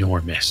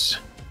enormous.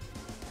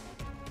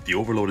 The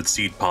overloaded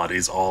seed pod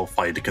is all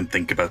Fida can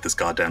think about this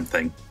goddamn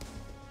thing.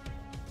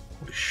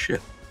 Holy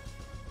shit.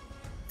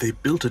 They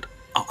built it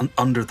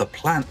under the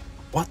plant.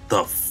 What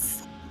the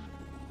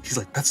He's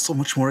like, that's so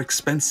much more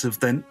expensive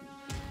than...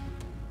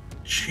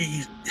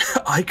 Gee,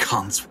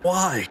 icons,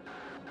 why?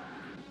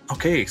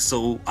 Okay,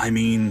 so, I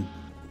mean,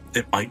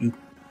 it mightn't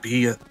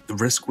be a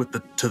risk with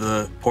to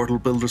the portal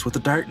builders with the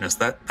darkness.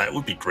 That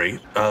would be great.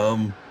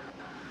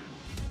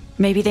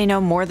 Maybe they know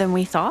more than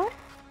we thought?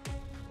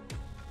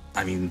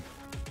 I mean,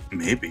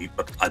 maybe,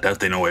 but I doubt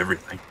they know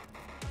everything.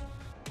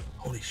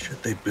 Holy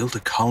shit, they built a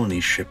colony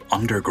ship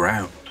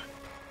underground.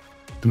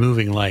 The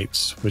moving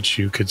lights, which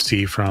you could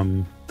see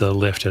from the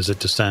lift as it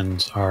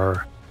descends,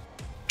 are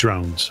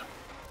drones.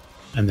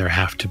 And there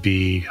have to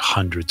be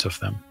hundreds of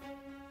them.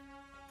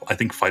 I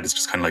think Fight is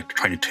just kind of like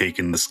trying to take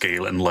in the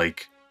scale and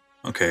like,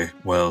 okay,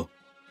 well,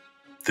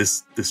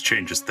 this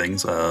changes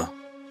things.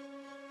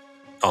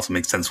 Also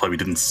makes sense why we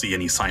didn't see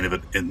any sign of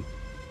it in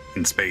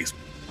space.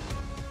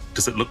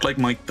 Does it look like,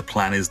 Mike, the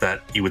plan is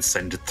that you would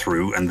send it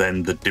through and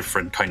then the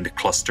different kind of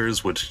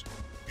clusters would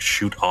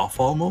shoot off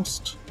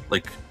almost?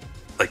 Like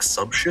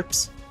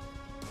subships?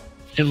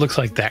 It looks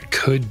like that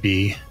could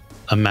be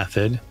a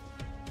method.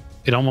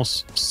 It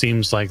almost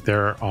seems like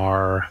there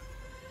are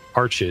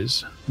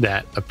arches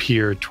that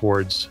appear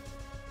towards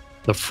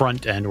the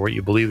front end, or what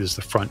you believe is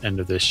the front end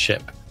of this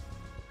ship.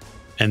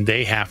 And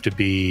they have to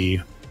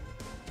be,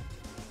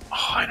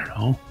 I don't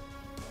know,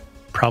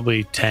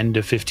 probably 10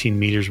 to 15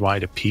 meters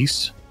wide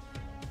apiece.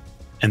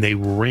 And they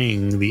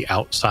ring the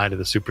outside of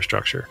the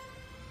superstructure.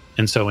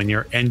 And so in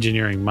your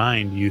engineering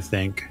mind, you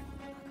think,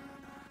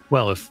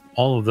 well, if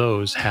all of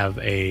those have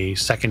a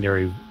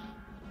secondary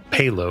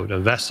payload, a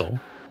vessel,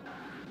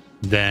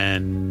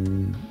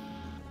 then,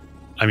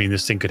 I mean,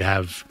 this thing could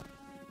have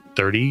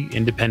 30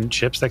 independent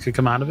ships that could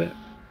come out of it,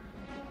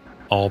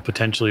 all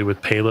potentially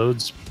with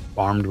payloads,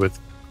 armed with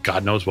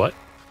God knows what,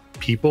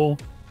 people,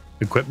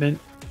 equipment.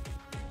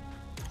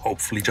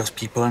 Hopefully just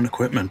people and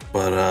equipment,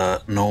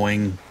 but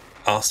knowing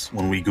us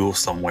when we go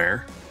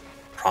somewhere,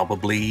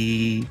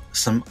 probably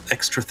some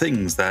extra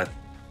things that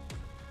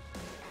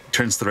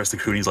turns to the rest of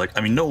the crew and he's like,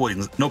 I mean,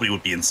 nobody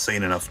would be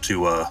insane enough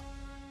to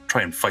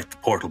try and fight the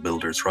portal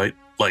builders, right?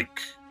 Like,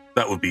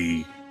 that would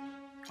be...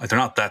 Like, they're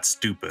not that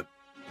stupid.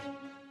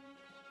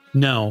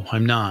 No,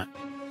 I'm not.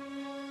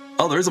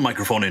 Oh, there is a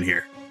microphone in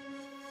here.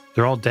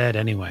 They're all dead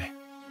anyway.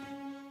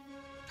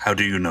 How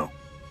do you know?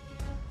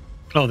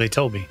 Oh, they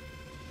told me.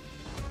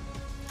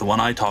 The one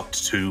I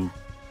talked to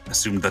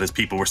assumed that his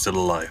people were still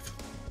alive.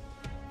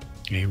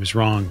 He was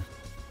wrong.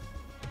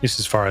 This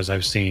is as far as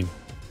I've seen.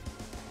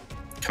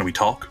 Can we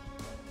talk?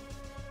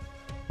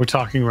 We're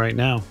talking right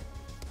now.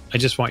 I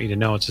just want you to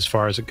know it's as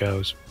far as it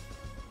goes.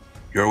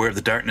 You're aware of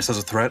the darkness as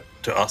a threat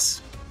to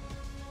us?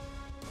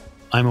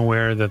 I'm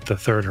aware that the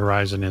third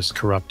horizon is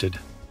corrupted,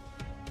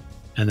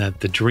 and that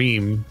the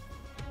dream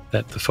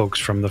that the folks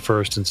from the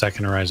first and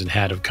second horizon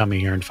had of coming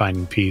here and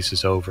finding peace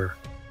is over,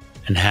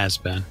 and has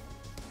been.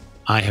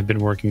 I have been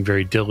working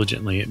very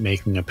diligently at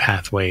making a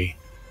pathway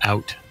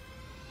out,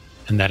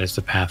 and that is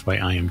the pathway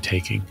I am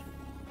taking.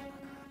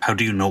 How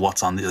do you know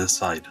what's on the other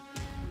side?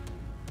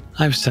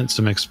 I've sent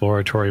some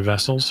exploratory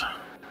vessels,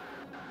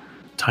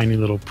 tiny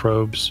little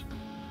probes,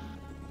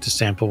 to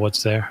sample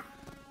what's there.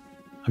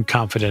 I'm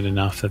confident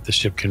enough that the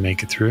ship can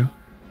make it through.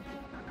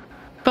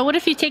 But what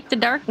if you take the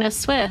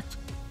darkness with?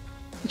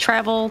 You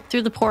travel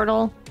through the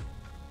portal.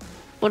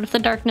 What if the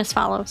darkness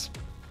follows?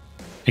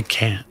 It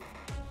can't.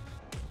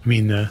 I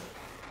mean, the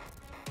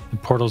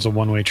portal's a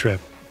one-way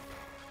trip.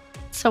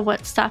 So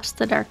what stops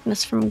the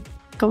darkness from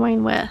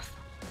going with?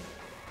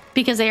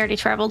 Because they already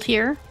traveled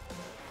here?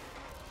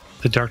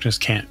 The darkness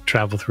can't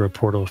travel through a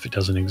portal if it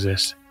doesn't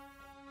exist.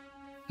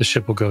 The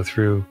ship will go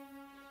through,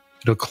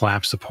 it'll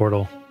collapse the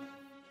portal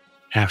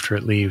after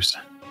it leaves.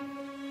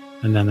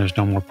 And then there's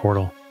no more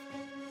portal.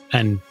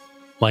 And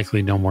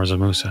likely no more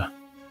Zamusa.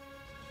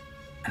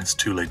 And it's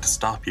too late to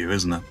stop you,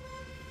 isn't it?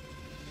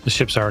 The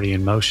ship's already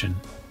in motion.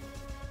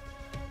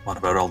 What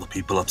about all the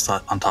people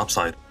on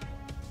topside?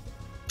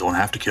 Don't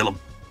have to kill them.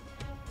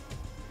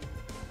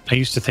 I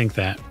used to think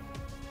that.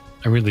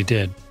 I really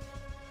did.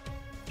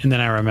 And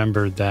then I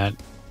remembered that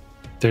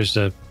there's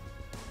a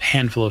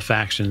handful of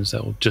factions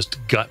that will just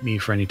gut me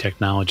for any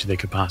technology they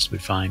could possibly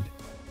find.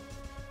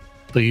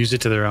 They'll use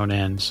it to their own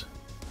ends.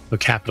 They'll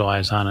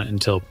capitalize on it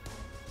until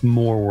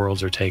more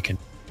worlds are taken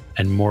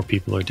and more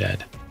people are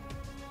dead.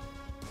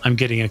 I'm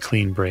getting a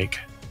clean break.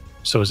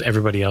 So is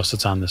everybody else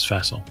that's on this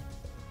vessel.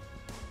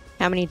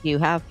 How many do you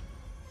have?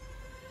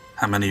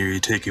 How many are you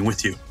taking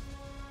with you?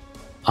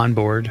 On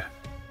board,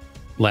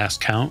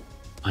 last count,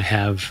 I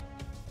have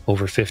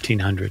over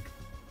 1,500.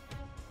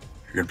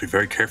 You're going to be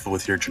very careful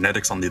with your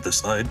genetics on the other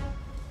side.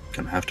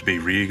 Going to have to be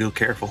real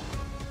careful.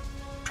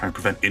 Try and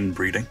prevent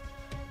inbreeding.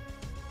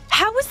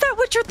 How is that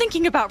what you're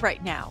thinking about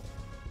right now?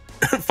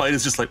 Fight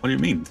is just like, what do you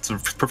mean? It's a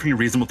perfectly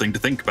reasonable thing to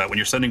think about when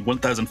you're sending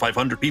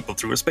 1,500 people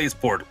through a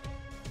spaceport.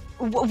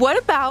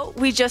 What about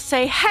we just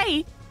say,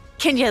 hey,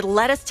 can you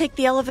let us take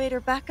the elevator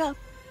back up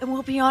and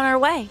we'll be on our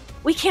way?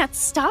 We can't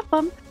stop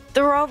them.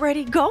 They're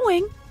already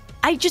going.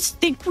 I just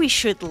think we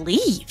should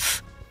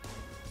leave.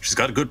 She's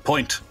got a good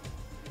point.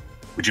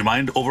 Would you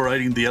mind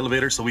overriding the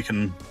elevator so we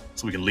can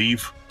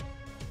leave?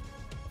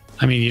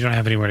 I mean, you don't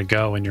have anywhere to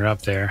go when you're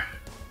up there.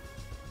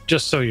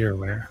 Just so you're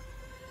aware.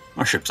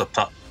 Our ship's up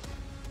top.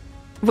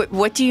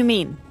 What do you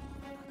mean?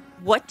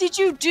 What did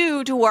you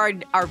do to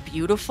our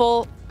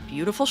beautiful,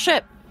 beautiful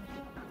ship?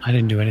 I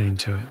didn't do anything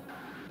to it.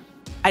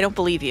 I don't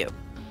believe you.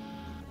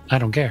 I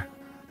don't care.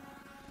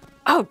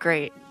 Oh,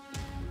 great.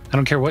 I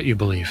don't care what you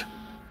believe.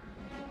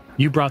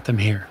 You brought them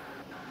here.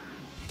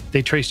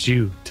 They traced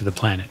you to the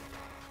planet.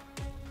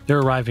 They're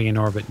arriving in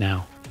orbit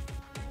now.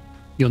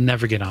 You'll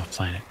never get off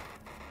planet.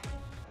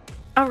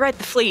 All right,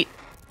 the fleet.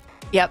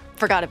 Yep,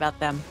 forgot about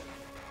them.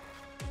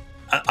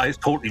 I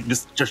totally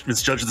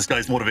misjudged this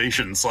guy's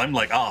motivation, so I'm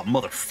like,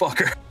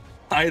 motherfucker.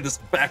 I had this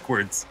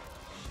backwards.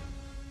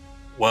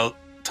 Well,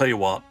 tell you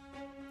what.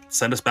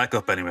 Send us back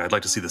up anyway. I'd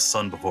like to see the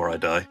sun before I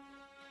die.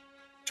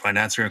 Try and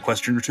answer a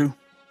question or two?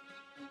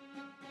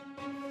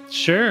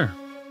 Sure.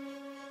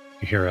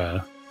 You hear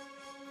a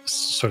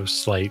sort of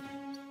slight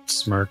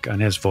smirk on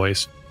his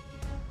voice.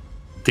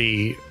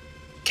 The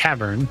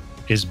cavern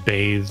is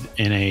bathed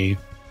in a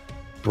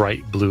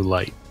bright blue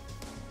light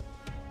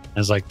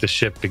as like the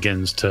ship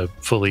begins to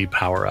fully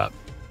power up.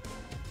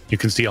 You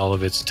can see all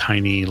of its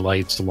tiny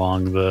lights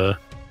along the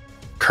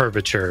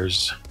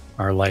curvatures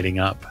are lighting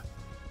up.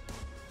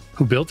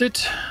 Who built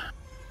it?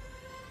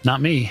 Not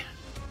me.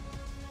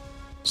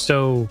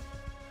 So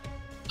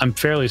I'm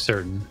fairly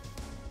certain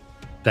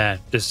that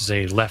this is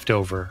a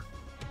leftover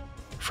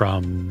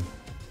from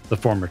the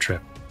former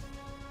trip,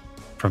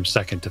 from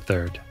second to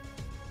third.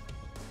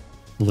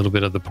 A little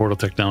bit of the portal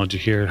technology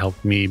here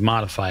helped me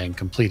modify and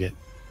complete it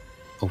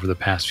over the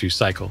past few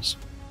cycles.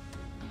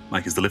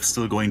 Mike, is the lift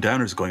still going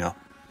down or is it going up?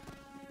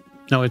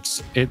 No,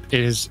 it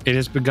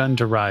has begun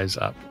to rise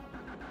up.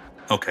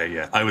 Okay,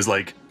 yeah. I was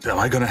like, am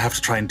I going to have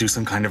to try and do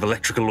some kind of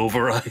electrical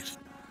override?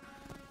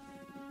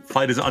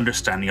 Fida's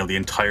understanding of the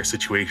entire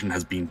situation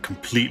has been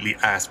completely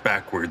ass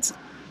backwards.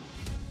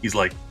 He's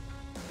like,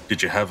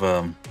 did you have,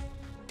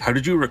 how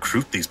did you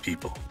recruit these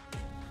people?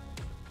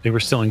 They were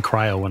still in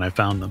cryo when I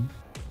found them.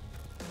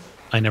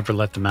 I never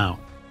let them out.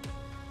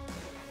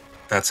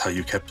 That's how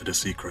you kept it a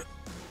secret.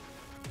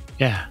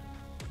 Yeah.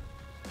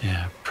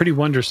 Yeah. Pretty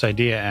wondrous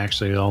idea,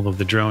 actually, all of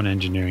the drone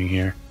engineering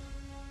here.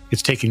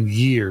 It's taken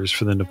years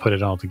for them to put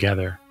it all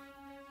together.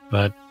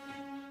 But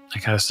I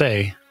gotta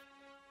say,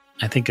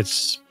 I think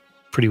it's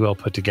pretty well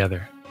put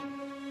together.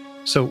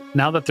 So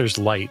now that there's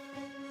light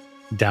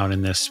down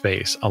in this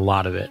space, a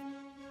lot of it,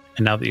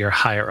 and now that you're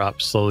higher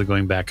up, slowly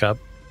going back up,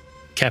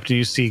 Captain,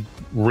 you see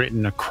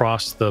written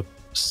across the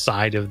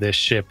side of this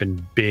ship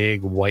in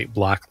big white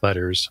block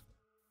letters,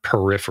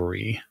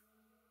 Periphery.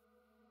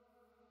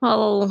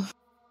 Well,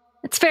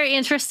 it's very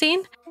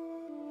interesting.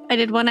 I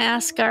did want to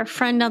ask our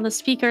friend on the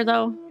speaker,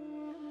 though.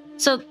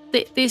 So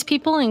these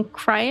people in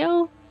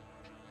cryo,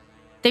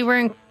 they were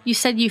in, you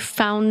said you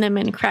found them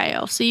in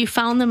cryo. So you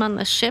found them on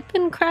the ship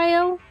in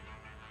cryo?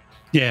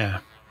 Yeah.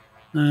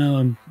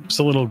 It's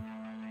a little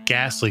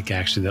gas leak,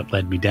 actually, that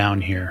led me down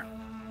here.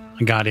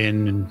 I got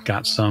in and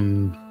got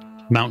some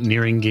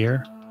mountaineering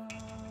gear.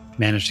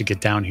 Managed to get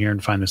down here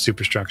and find the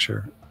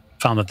superstructure.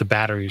 Found that the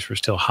batteries were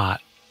still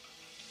hot.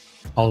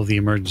 All of the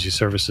emergency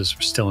services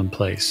were still in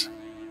place.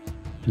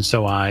 And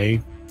so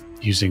I,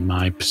 using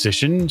my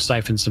position,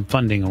 siphoned some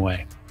funding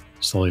away,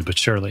 slowly but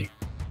surely.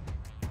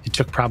 It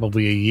took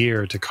probably a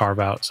year to carve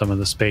out some of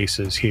the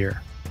spaces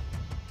here,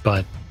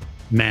 but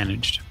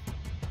managed.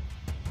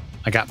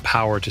 I got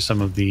power to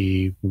some of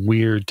the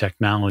weird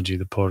technology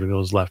the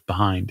portals left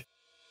behind.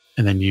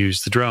 and then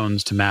used the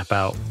drones to map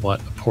out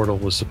what a portal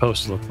was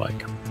supposed to look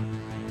like.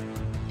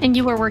 And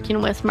you were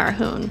working with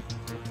Marhoon.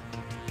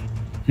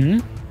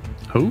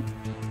 Who?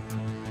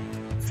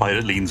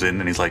 Fido leans in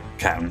and he's like,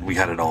 Captain, we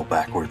had it all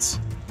backwards.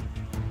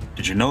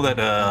 Did you know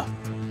that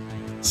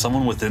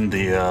someone within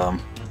the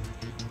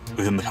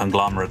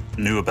conglomerate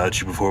knew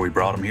about you before we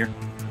brought him here?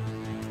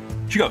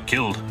 She got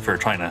killed for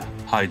trying to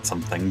hide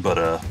something,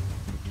 but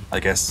I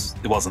guess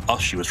it wasn't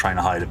us she was trying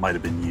to hide, it might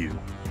have been you.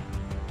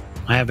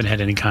 I haven't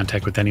had any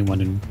contact with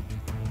anyone in,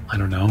 I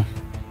don't know,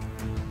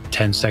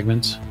 10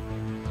 segments?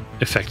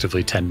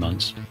 Effectively 10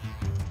 months.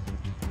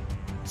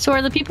 So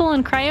are the people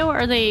in Cryo,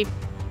 are they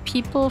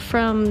people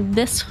from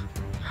this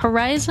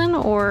horizon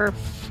or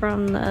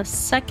from the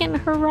second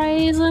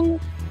horizon?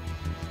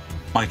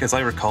 Mike, as I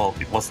recall,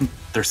 wasn't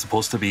there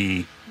supposed to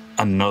be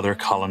another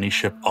colony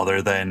ship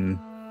other than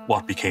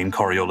what became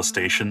Coriolis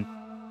Station?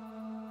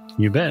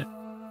 You bet.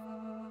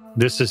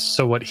 This is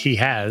so what he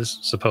has,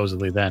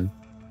 supposedly then,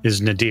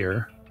 is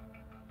Nadir.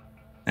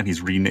 And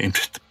he's renamed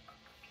it.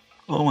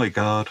 Oh my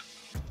god.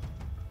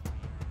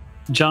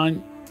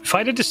 John,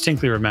 Fido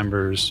distinctly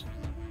remembers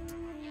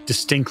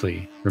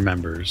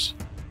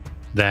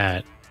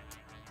that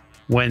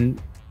when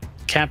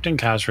Captain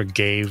Khosra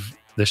gave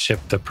the ship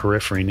the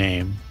Periphery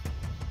name,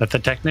 that the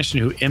technician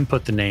who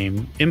inputted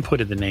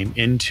the name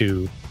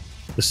into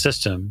the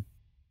system,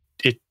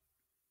 it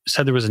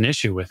said there was an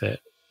issue with it,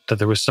 that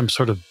there was some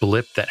sort of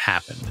blip that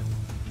happened.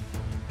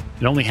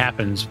 It only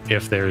happens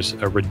if there's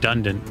a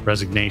redundant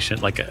resignation,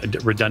 like a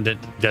redundant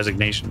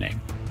designation name.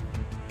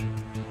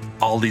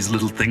 All these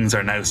little things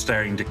are now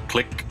starting to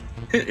click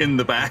in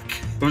the back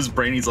of his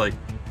brain. He's like,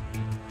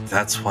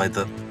 that's why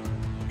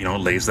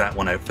lays that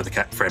one out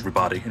for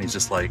everybody. And he's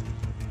just like,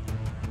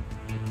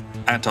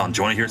 Anton, do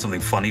you want to hear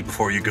something funny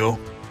before you go?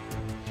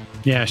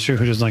 Yeah, sure.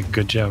 Who doesn't like a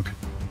good joke?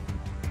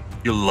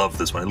 You'll love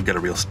this one. It'll get a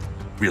real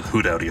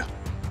hoot out of you.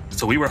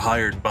 So we were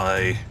hired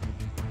by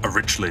a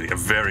rich lady, a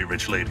very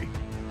rich lady,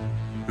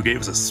 who gave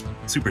us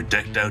a super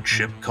decked out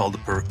ship called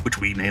which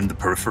we named the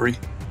Periphery,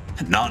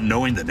 not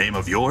knowing the name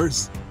of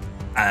yours.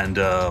 And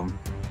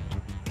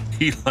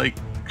he like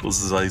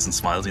closes his eyes and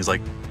smiles. And he's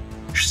like,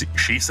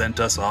 she sent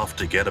us off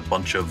to get a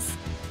bunch of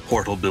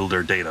portal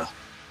builder data.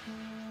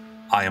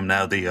 I am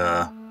now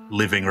the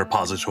living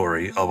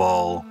repository of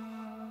all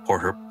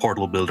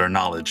portal builder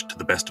knowledge to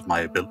the best of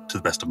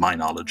my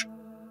knowledge,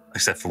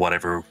 except for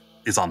whatever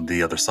is on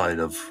the other side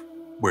of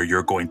where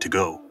you're going to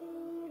go.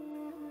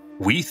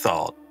 We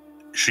thought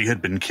she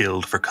had been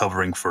killed for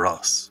covering for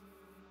us.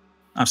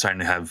 I'm starting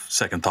to have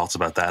second thoughts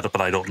about that,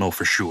 but I don't know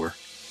for sure.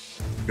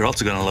 You're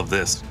also going to love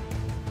this.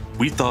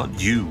 We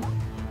thought you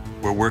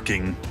were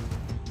working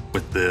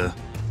with the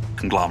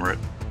conglomerate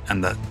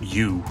and that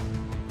you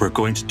were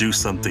going to do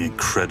something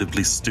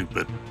incredibly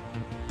stupid,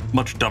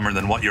 much dumber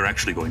than what you're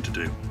actually going to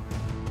do.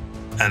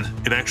 And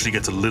it actually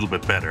gets a little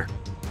bit better,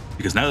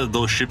 because now that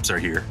those ships are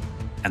here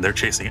and they're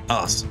chasing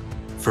us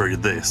for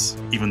this,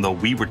 even though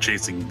we were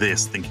chasing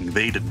this thinking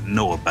they didn't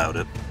know about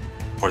it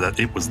or that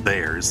it was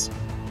theirs,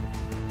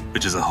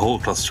 which is a whole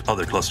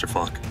other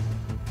clusterfuck.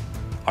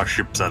 Our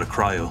ship's out of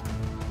cryo.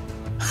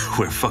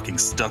 We're fucking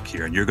stuck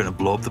here and you're gonna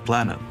blow up the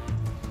planet.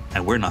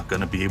 And we're not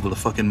gonna be able to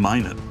fucking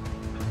mine it.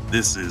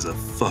 This is a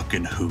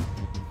fucking hoot.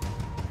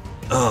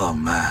 Oh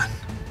man,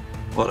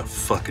 what a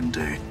fucking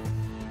day.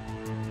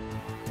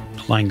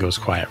 Line goes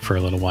quiet for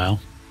a little while.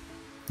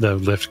 The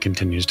lift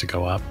continues to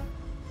go up.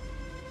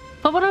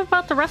 But what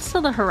about the rest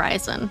of the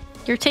horizon?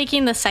 You're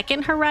taking the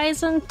second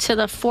horizon to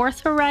the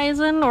fourth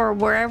horizon or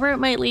wherever it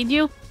might lead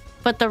you,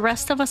 but the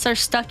rest of us are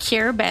stuck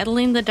here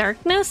battling the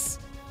darkness?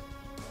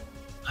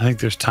 I think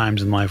there's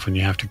times in life when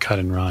you have to cut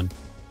and run.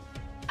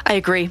 I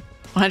agree,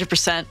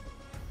 100%.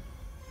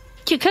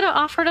 You could have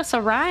offered us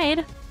a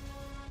ride.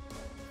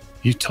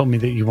 You told me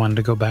that you wanted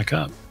to go back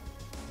up.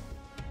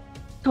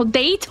 Oh,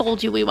 they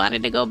told you we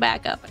wanted to go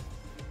back up.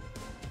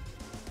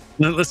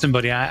 Listen,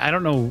 buddy, I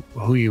don't know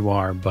who you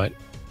are, but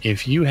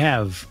if you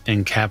have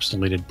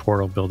encapsulated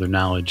portal builder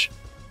knowledge,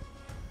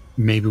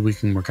 maybe we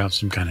can work out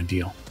some kind of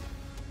deal.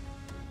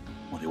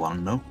 What do you want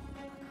to know?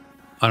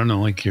 I don't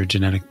know, like your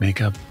genetic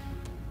makeup.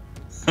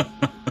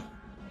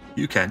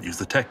 You can't use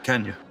the tech,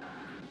 can you?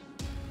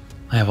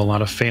 I have a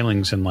lot of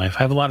failings in life. I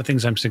have a lot of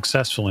things I'm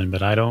successful in,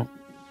 but I don't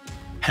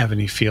have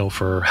any feel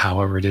for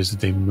however it is that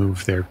they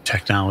move their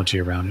technology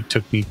around. It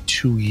took me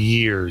 2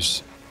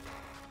 years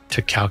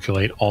to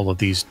calculate all of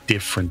these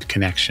different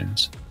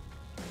connections.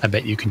 I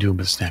bet you can do them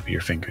with a snap of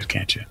your fingers,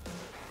 can't you?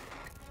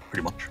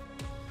 Pretty much.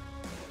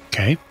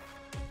 Okay.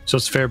 So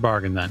it's a fair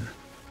bargain then.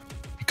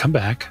 You come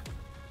back,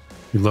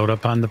 you load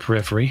up on the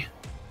Periphery.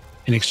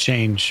 In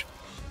exchange,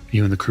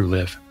 you and the crew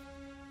live.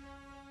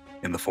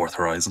 In the fourth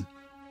horizon.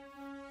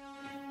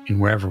 And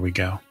wherever we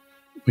go.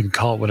 We can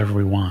call it whatever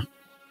we want.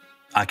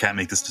 I can't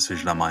make this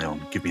decision on my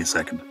own. Give me a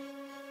second.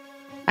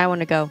 I want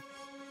to go.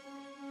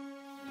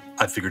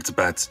 I figured it's a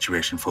bad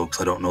situation, folks.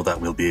 I don't know that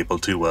we'll be able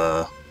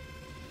to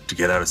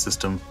get out of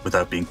system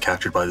without being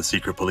captured by the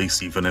secret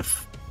police, even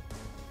if...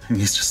 And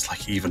he's just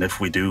like, even if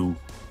we do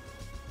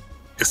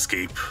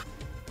escape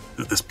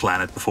this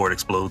planet before it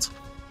explodes.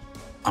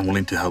 I'm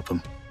willing to help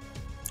him.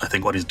 I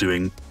think what he's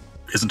doing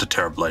isn't a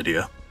terrible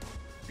idea.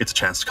 It's a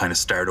chance to kind of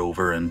start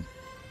over and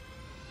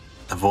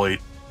avoid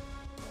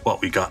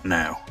what we got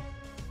now.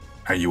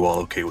 Are you all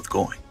okay with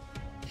going?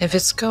 If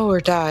it's go or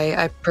die,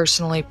 I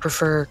personally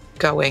prefer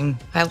going.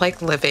 I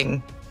like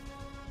living,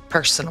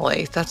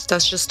 personally. That's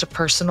just a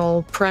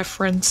personal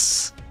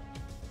preference.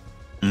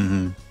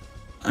 Mm-hmm.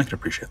 I can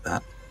appreciate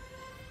that.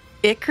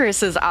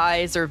 Icarus's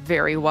eyes are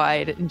very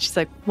wide, and she's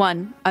like,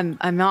 one,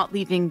 I'm not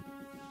leaving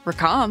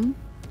Rakam.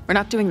 We're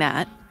not doing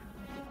that.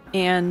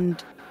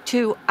 And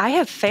two, I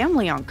have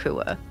family on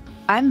Kua.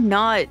 I'm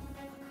not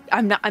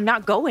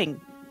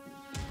going.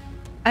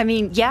 I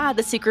mean, yeah,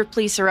 the secret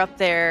police are up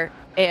there,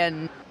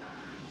 and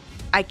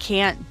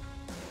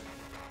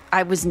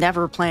I was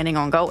never planning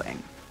on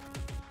going.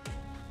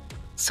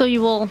 So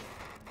you will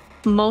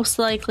most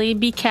likely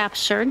be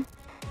captured.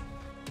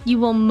 You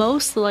will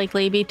most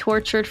likely be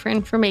tortured for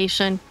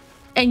information,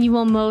 and you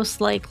will most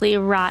likely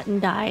rot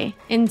and die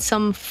in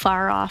some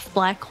far-off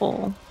black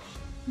hole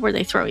where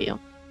they throw you.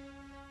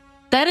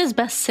 That is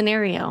best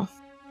scenario.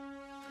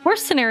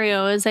 Worst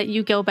scenario is that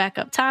you go back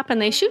up top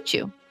and they shoot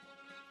you.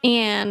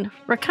 And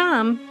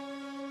Rakam,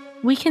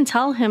 we can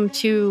tell him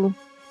to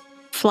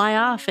fly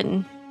off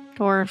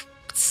or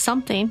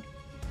something.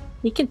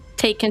 He can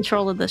take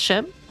control of the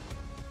ship.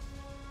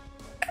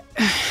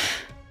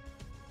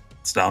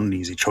 It's not an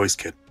easy choice,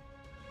 kid.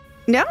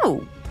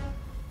 No.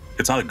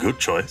 It's not a good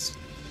choice.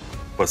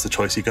 What's the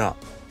choice you got?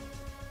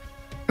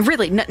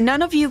 Really,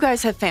 none of you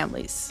guys have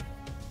families.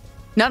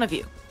 None of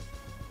you.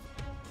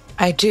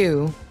 I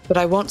do, but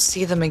I won't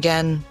see them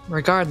again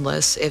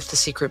regardless if the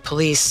secret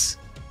police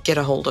get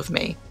a hold of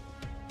me.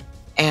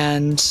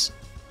 And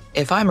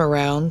if I'm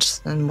around,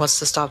 then what's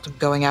to stop them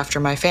going after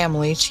my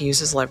family to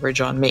use as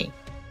leverage on me?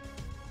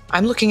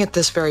 I'm looking at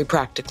this very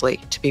practically,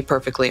 to be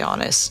perfectly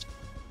honest.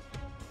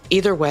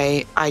 Either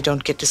way, I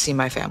don't get to see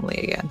my family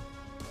again.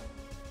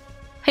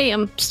 Hey,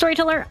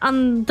 storyteller,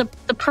 on the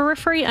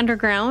Periphery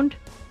underground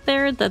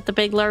there, the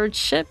big large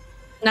ship,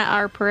 not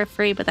our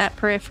Periphery, but that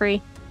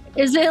Periphery,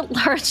 is it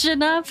large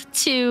enough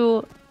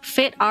to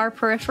fit our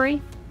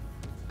Periphery?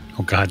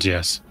 Oh, God,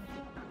 yes.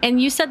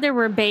 And you said there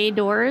were bay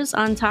doors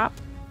on top?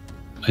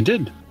 I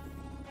did.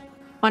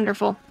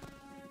 Wonderful.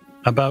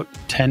 About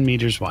 10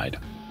 meters wide.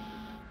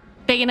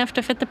 Big enough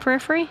to fit the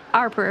Periphery?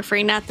 Our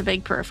Periphery, not the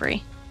big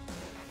Periphery.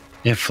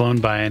 If flown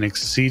by an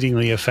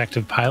exceedingly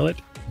effective pilot,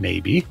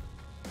 maybe.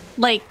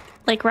 Like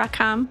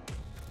Rakam?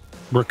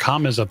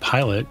 Rakam is a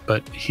pilot,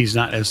 but he's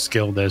not as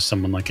skilled as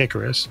someone like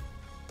Icarus.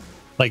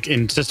 Like,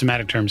 in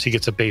systematic terms, he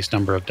gets a base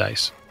number of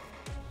dice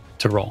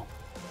to roll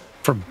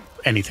for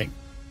anything.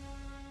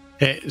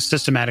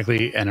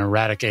 Systematically, an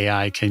erratic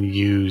AI can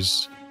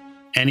use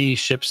any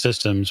ship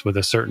systems with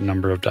a certain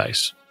number of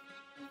dice.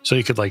 So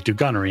he could, do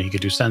gunnery, he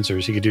could do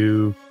sensors, he could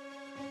do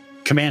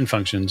command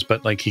functions,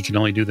 but, he can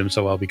only do them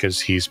so well because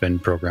he's been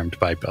programmed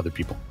by other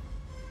people.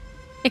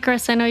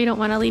 Icarus, I know you don't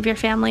want to leave your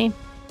family.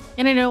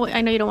 And I know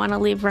you don't want to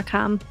leave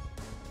Rakam.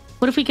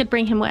 What if we could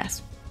bring him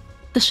with?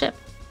 The ship.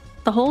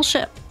 The whole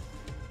ship.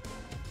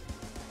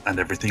 And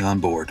everything on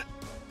board.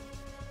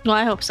 Well,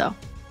 I hope so.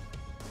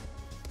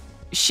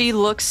 She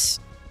looks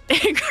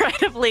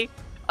incredibly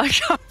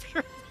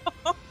uncomfortable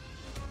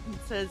and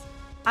says,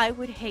 I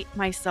would hate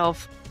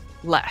myself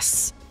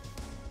less.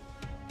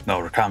 No,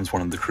 Rakam's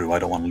one of the crew. I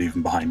don't want to leave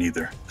him behind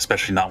either,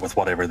 especially not with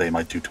whatever they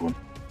might do to him.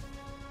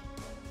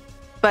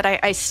 But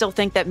I still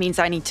think that means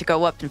I need to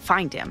go up and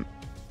find him.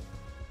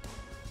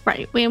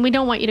 Right. We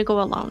don't want you to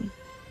go alone.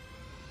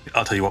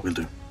 I'll tell you what we'll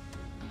do.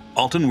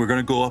 Alton, we're going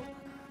to go up,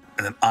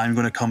 and then I'm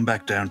going to come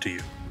back down to you.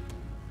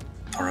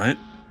 All right?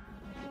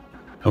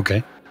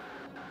 Okay.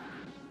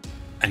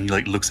 And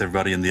he looks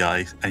everybody in the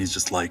eye, and he's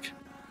just like,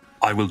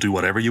 I will do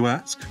whatever you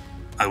ask.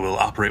 I will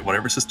operate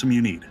whatever system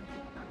you need.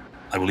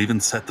 I will even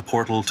set the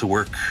portal to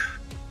work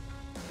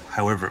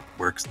however it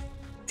works.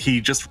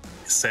 He just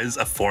says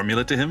a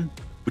formula to him,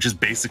 which is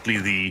basically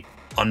the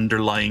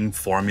underlying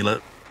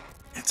formula.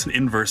 It's an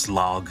inverse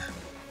log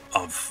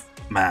of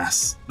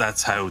mass.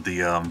 That's how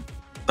the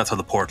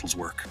portals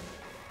work.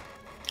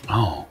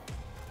 Oh.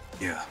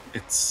 Yeah,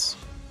 it's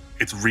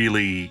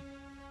really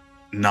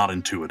not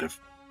intuitive,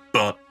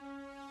 but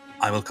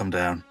I will come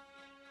down.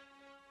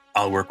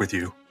 I'll work with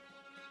you.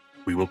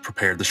 We will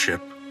prepare the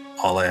ship.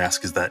 All I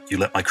ask is that you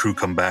let my crew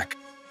come back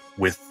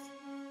with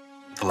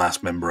the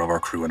last member of our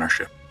crew in our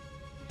ship.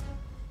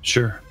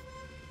 Sure.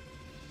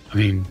 I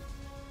mean,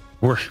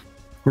 we're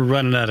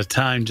running out of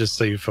time, just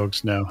so you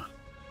folks know.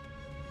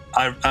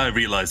 I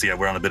realize,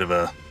 we're on a bit of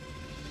a...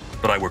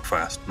 But I work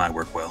fast, and I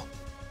work well.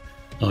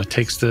 Well, it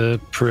takes the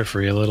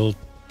Periphery a little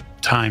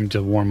time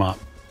to warm up.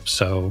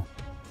 So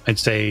I'd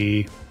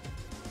say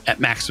at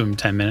maximum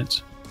 10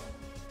 minutes.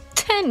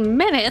 10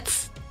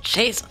 minutes?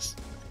 Jesus.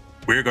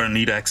 We're going to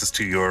need access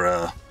to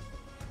your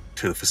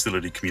to the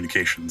facility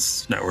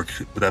communications network.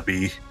 Would that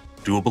be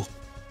doable?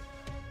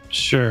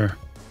 Sure.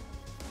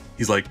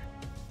 He's like,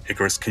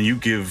 Icarus, can you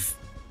give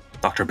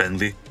Dr.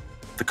 Bentley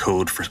the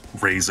code for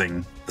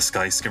raising the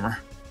Sky Skimmer?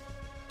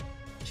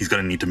 He's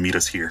going to need to meet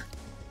us here.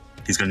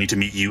 He's going to need to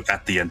meet you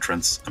at the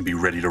entrance and be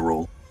ready to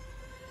roll.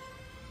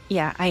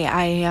 Yeah,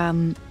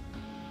 I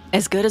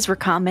as good as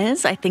Rakam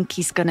is, I think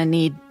he's going to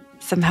need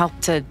some help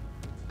to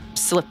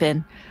slip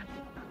in.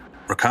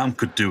 Rakam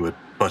could do it,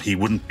 but he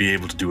wouldn't be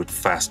able to do it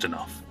fast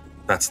enough.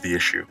 That's the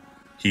issue.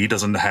 He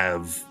doesn't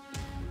have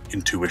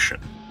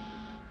intuition.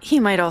 He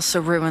might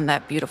also ruin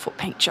that beautiful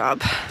paint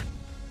job.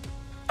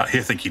 I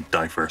think he'd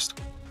die first.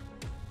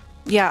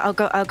 Yeah,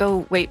 I'll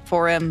go wait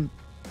for him.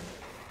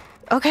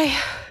 Okay.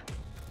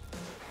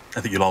 I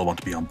think you'll all want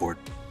to be on board.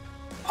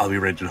 I'll be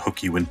ready to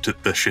hook you into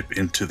the ship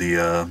into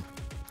the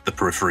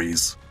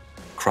Periphery's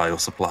cryo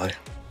supply.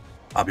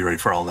 I'll be ready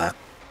for all that.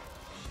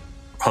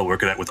 I'll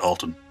work it out with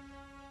Alton.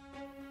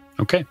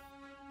 Okay.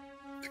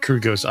 The crew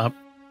goes up.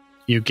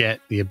 You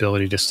get the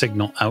ability to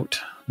signal out.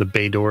 The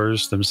bay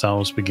doors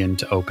themselves begin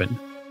to open.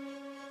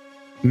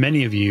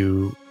 Many of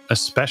you,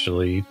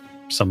 especially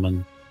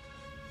someone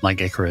like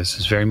Icarus,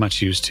 is very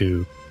much used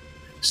to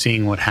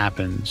seeing what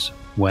happens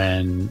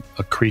when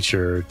a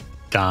creature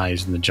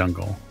dies in the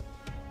jungle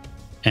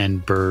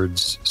and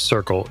birds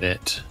circle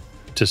it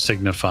to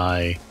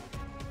signify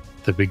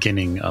the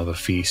beginning of a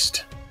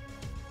feast.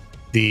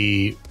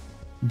 The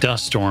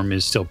dust storm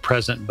is still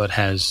present but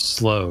has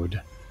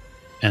slowed,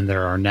 and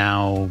there are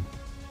now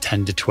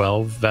 10 to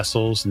 12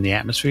 vessels in the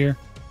atmosphere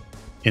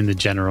in the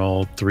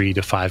general 3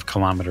 to 5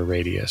 kilometer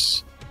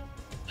radius,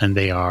 and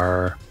they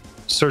are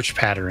search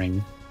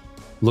patterning,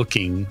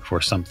 looking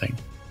for something.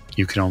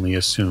 You can only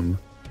assume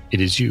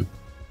it is you.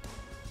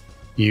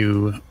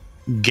 You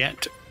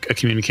get a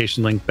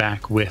communication link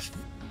back with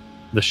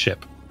the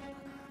ship.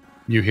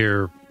 You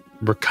hear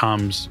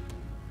Rakam's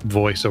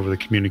voice over the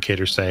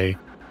communicator say,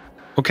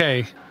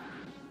 "Okay,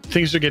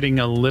 things are getting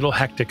a little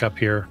hectic up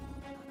here.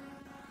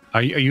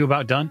 Are you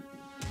about done?"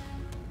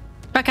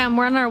 Rakam,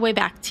 we're on our way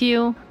back to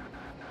you.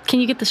 Can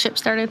you get the ship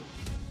started?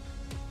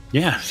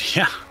 Yeah.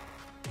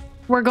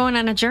 We're going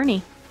on a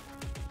journey.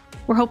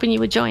 We're hoping you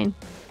would join.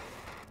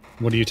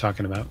 What are you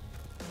talking about?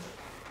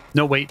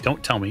 No, wait,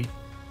 don't tell me.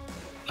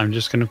 I'm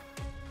just going to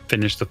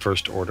finish the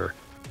first order.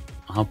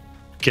 I'll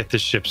get the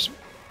ship's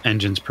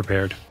engines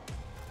prepared.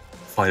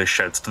 Fida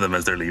shouts to them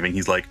as they're leaving.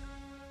 He's like,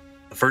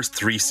 the first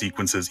 3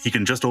 sequences, he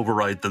can just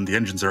override them. The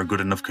engines are in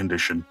good enough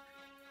condition.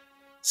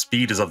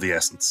 Speed is of the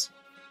essence.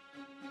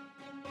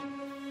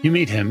 You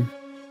meet him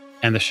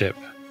and the ship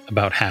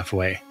about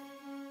halfway.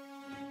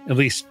 At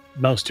least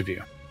most of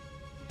you.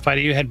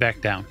 Fida, you head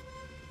back down.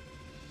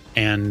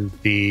 And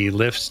the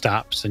lift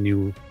stops and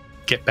you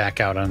get back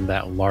out on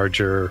that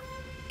larger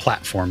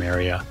platform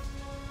area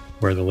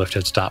where the lift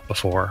had stopped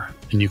before.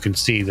 And you can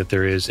see that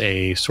there is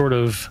a sort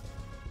of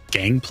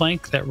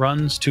gangplank that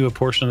runs to a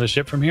portion of the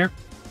ship from here.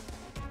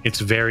 It's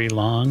very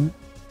long.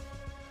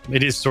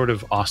 It is sort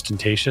of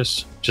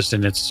ostentatious, just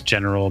in its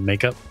general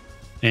makeup.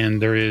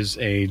 And there is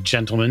a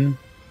gentleman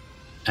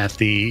at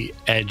the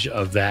edge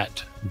of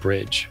that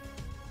bridge.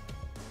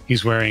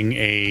 He's wearing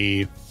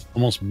a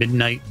almost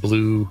midnight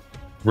blue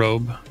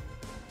robe.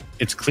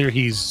 It's clear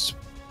he's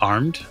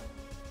armed,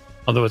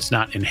 although it's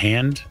not in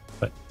hand,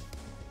 but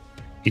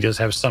he does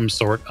have some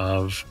sort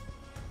of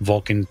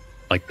Vulcan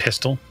like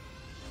pistol.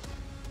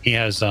 He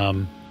has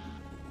I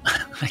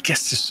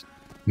guess this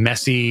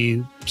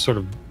messy, sort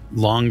of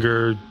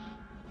longer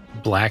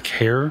black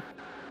hair.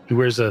 He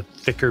wears a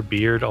thicker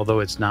beard, although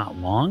it's not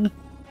long.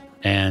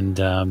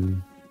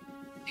 And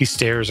he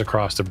stares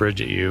across the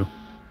bridge at you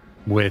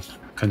with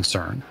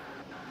concern.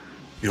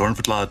 You're in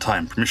for a lot of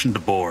time. Permission to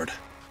board.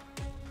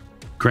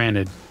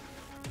 Granted.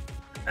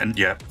 And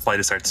yeah,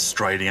 Fida starts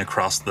striding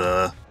across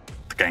the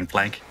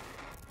gangplank.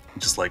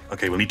 Just like,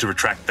 okay, we'll need to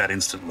retract that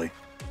instantly.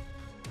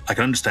 I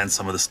can understand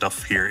some of the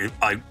stuff here.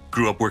 I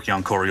grew up working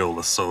on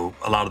Coriolis, so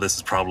a lot of this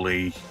is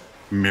probably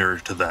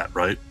mirrored to that,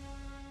 right?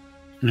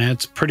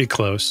 It's pretty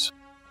close.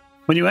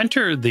 When you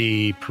enter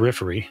the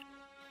Periphery,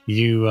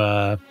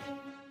 you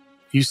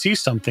see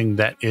something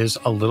that is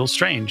a little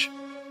strange.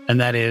 And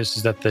that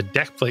is that the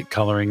deck plate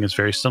coloring is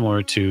very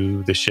similar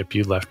to the ship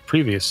you left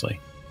previously,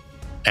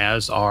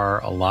 as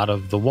are a lot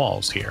of the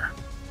walls here.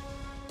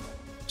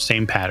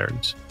 Same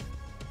patterns,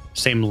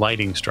 same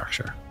lighting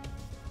structure.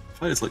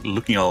 Fida's like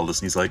looking at all this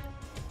and he's like,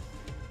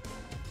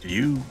 do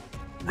you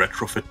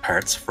retrofit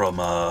parts from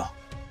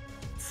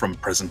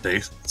present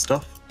day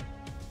stuff?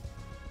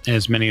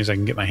 As many as I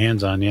can get my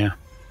hands on, yeah.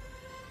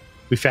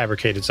 We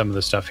fabricated some of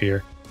the stuff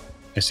here.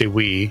 I say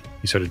we,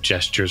 he sort of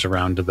gestures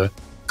around to the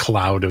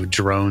cloud of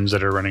drones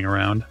that are running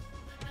around.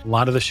 A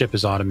lot of the ship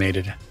is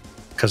automated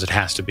because it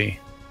has to be.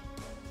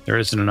 There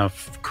isn't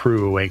enough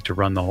crew awake to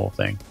run the whole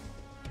thing.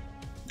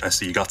 I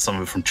see you got some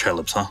of it from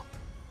Chelibs, huh?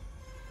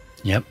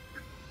 Yep.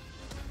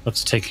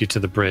 Let's take you to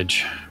the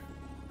bridge.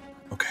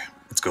 Okay,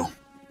 let's go.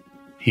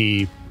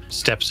 He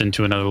steps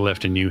into another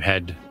lift and you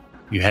head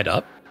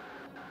up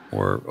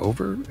or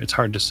over? It's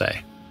hard to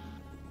say.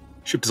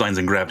 Ship designs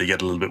and gravity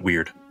get a little bit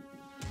weird.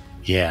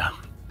 Yeah,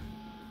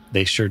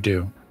 they sure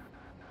do.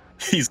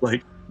 He's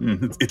like,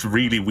 it's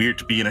really weird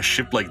to be in a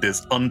ship like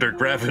this under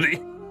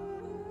gravity.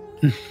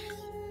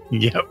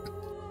 Yep.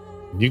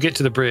 You get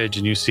to the bridge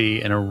and you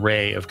see an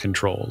array of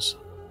controls.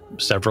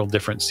 several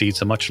different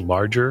seats, a much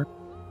larger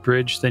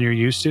bridge than you're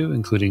used to,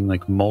 including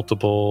like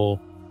multiple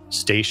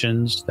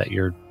stations that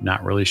you're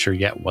not really sure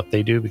yet what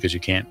they do because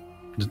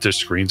the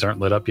screens aren't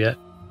lit up yet.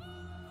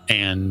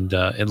 And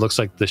it looks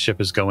like the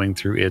ship is going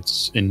through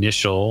its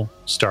initial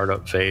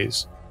startup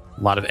phase.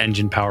 A lot of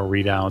engine power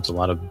readouts, a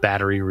lot of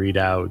battery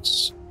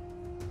readouts.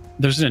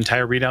 There's an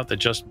entire readout that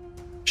just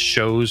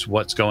shows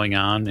what's going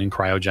on in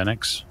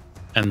cryogenics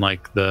and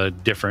like the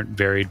different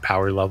varied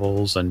power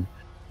levels and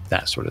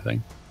that sort of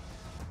thing.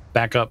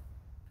 Back up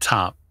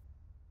top,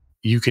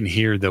 you can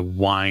hear the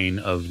whine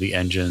of the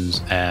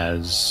engines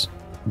as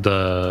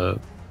the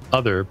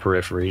other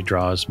periphery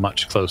draws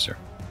much closer.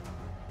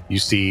 You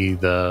see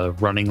the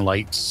running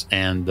lights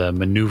and the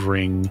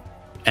maneuvering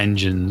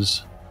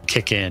engines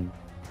kick in.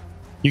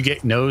 You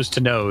get nose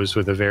to nose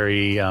with a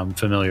very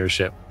familiar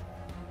ship.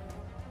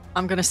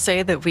 I'm going to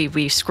say that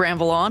we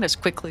scramble on as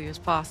quickly as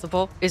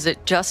possible. Is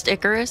it just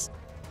Icarus?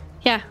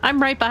 Yeah,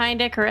 I'm right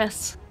behind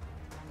Icarus.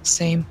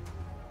 Same.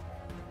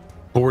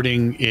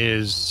 Boarding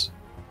is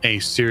a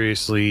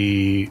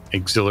seriously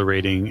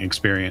exhilarating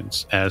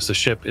experience as the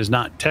ship is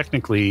not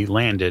technically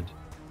landed.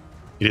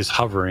 It is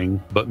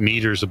hovering, but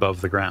meters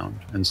above the ground.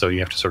 And so you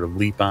have to sort of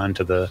leap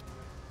onto the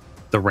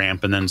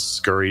ramp and then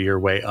scurry your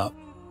way up.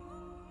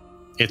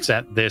 It's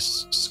at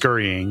this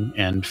scurrying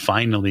and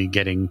finally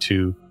getting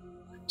to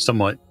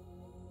somewhat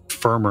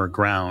firmer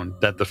ground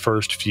that the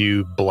first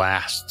few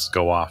blasts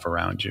go off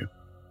around you.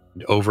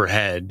 And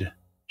overhead,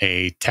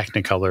 a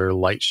Technicolor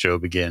light show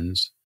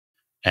begins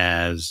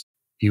as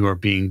you are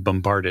being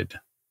bombarded.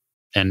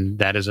 And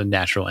that is a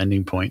natural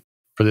ending point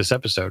for this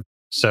episode.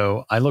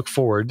 So I look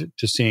forward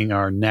to seeing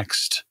our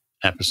next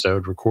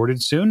episode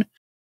recorded soon,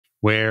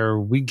 where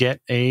we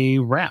get a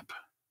wrap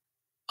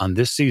on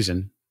this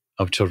season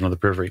of Children of the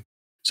Periphery.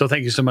 So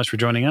thank you so much for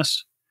joining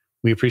us.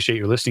 We appreciate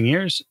your listening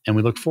ears, and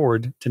we look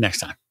forward to next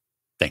time.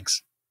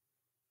 Thanks.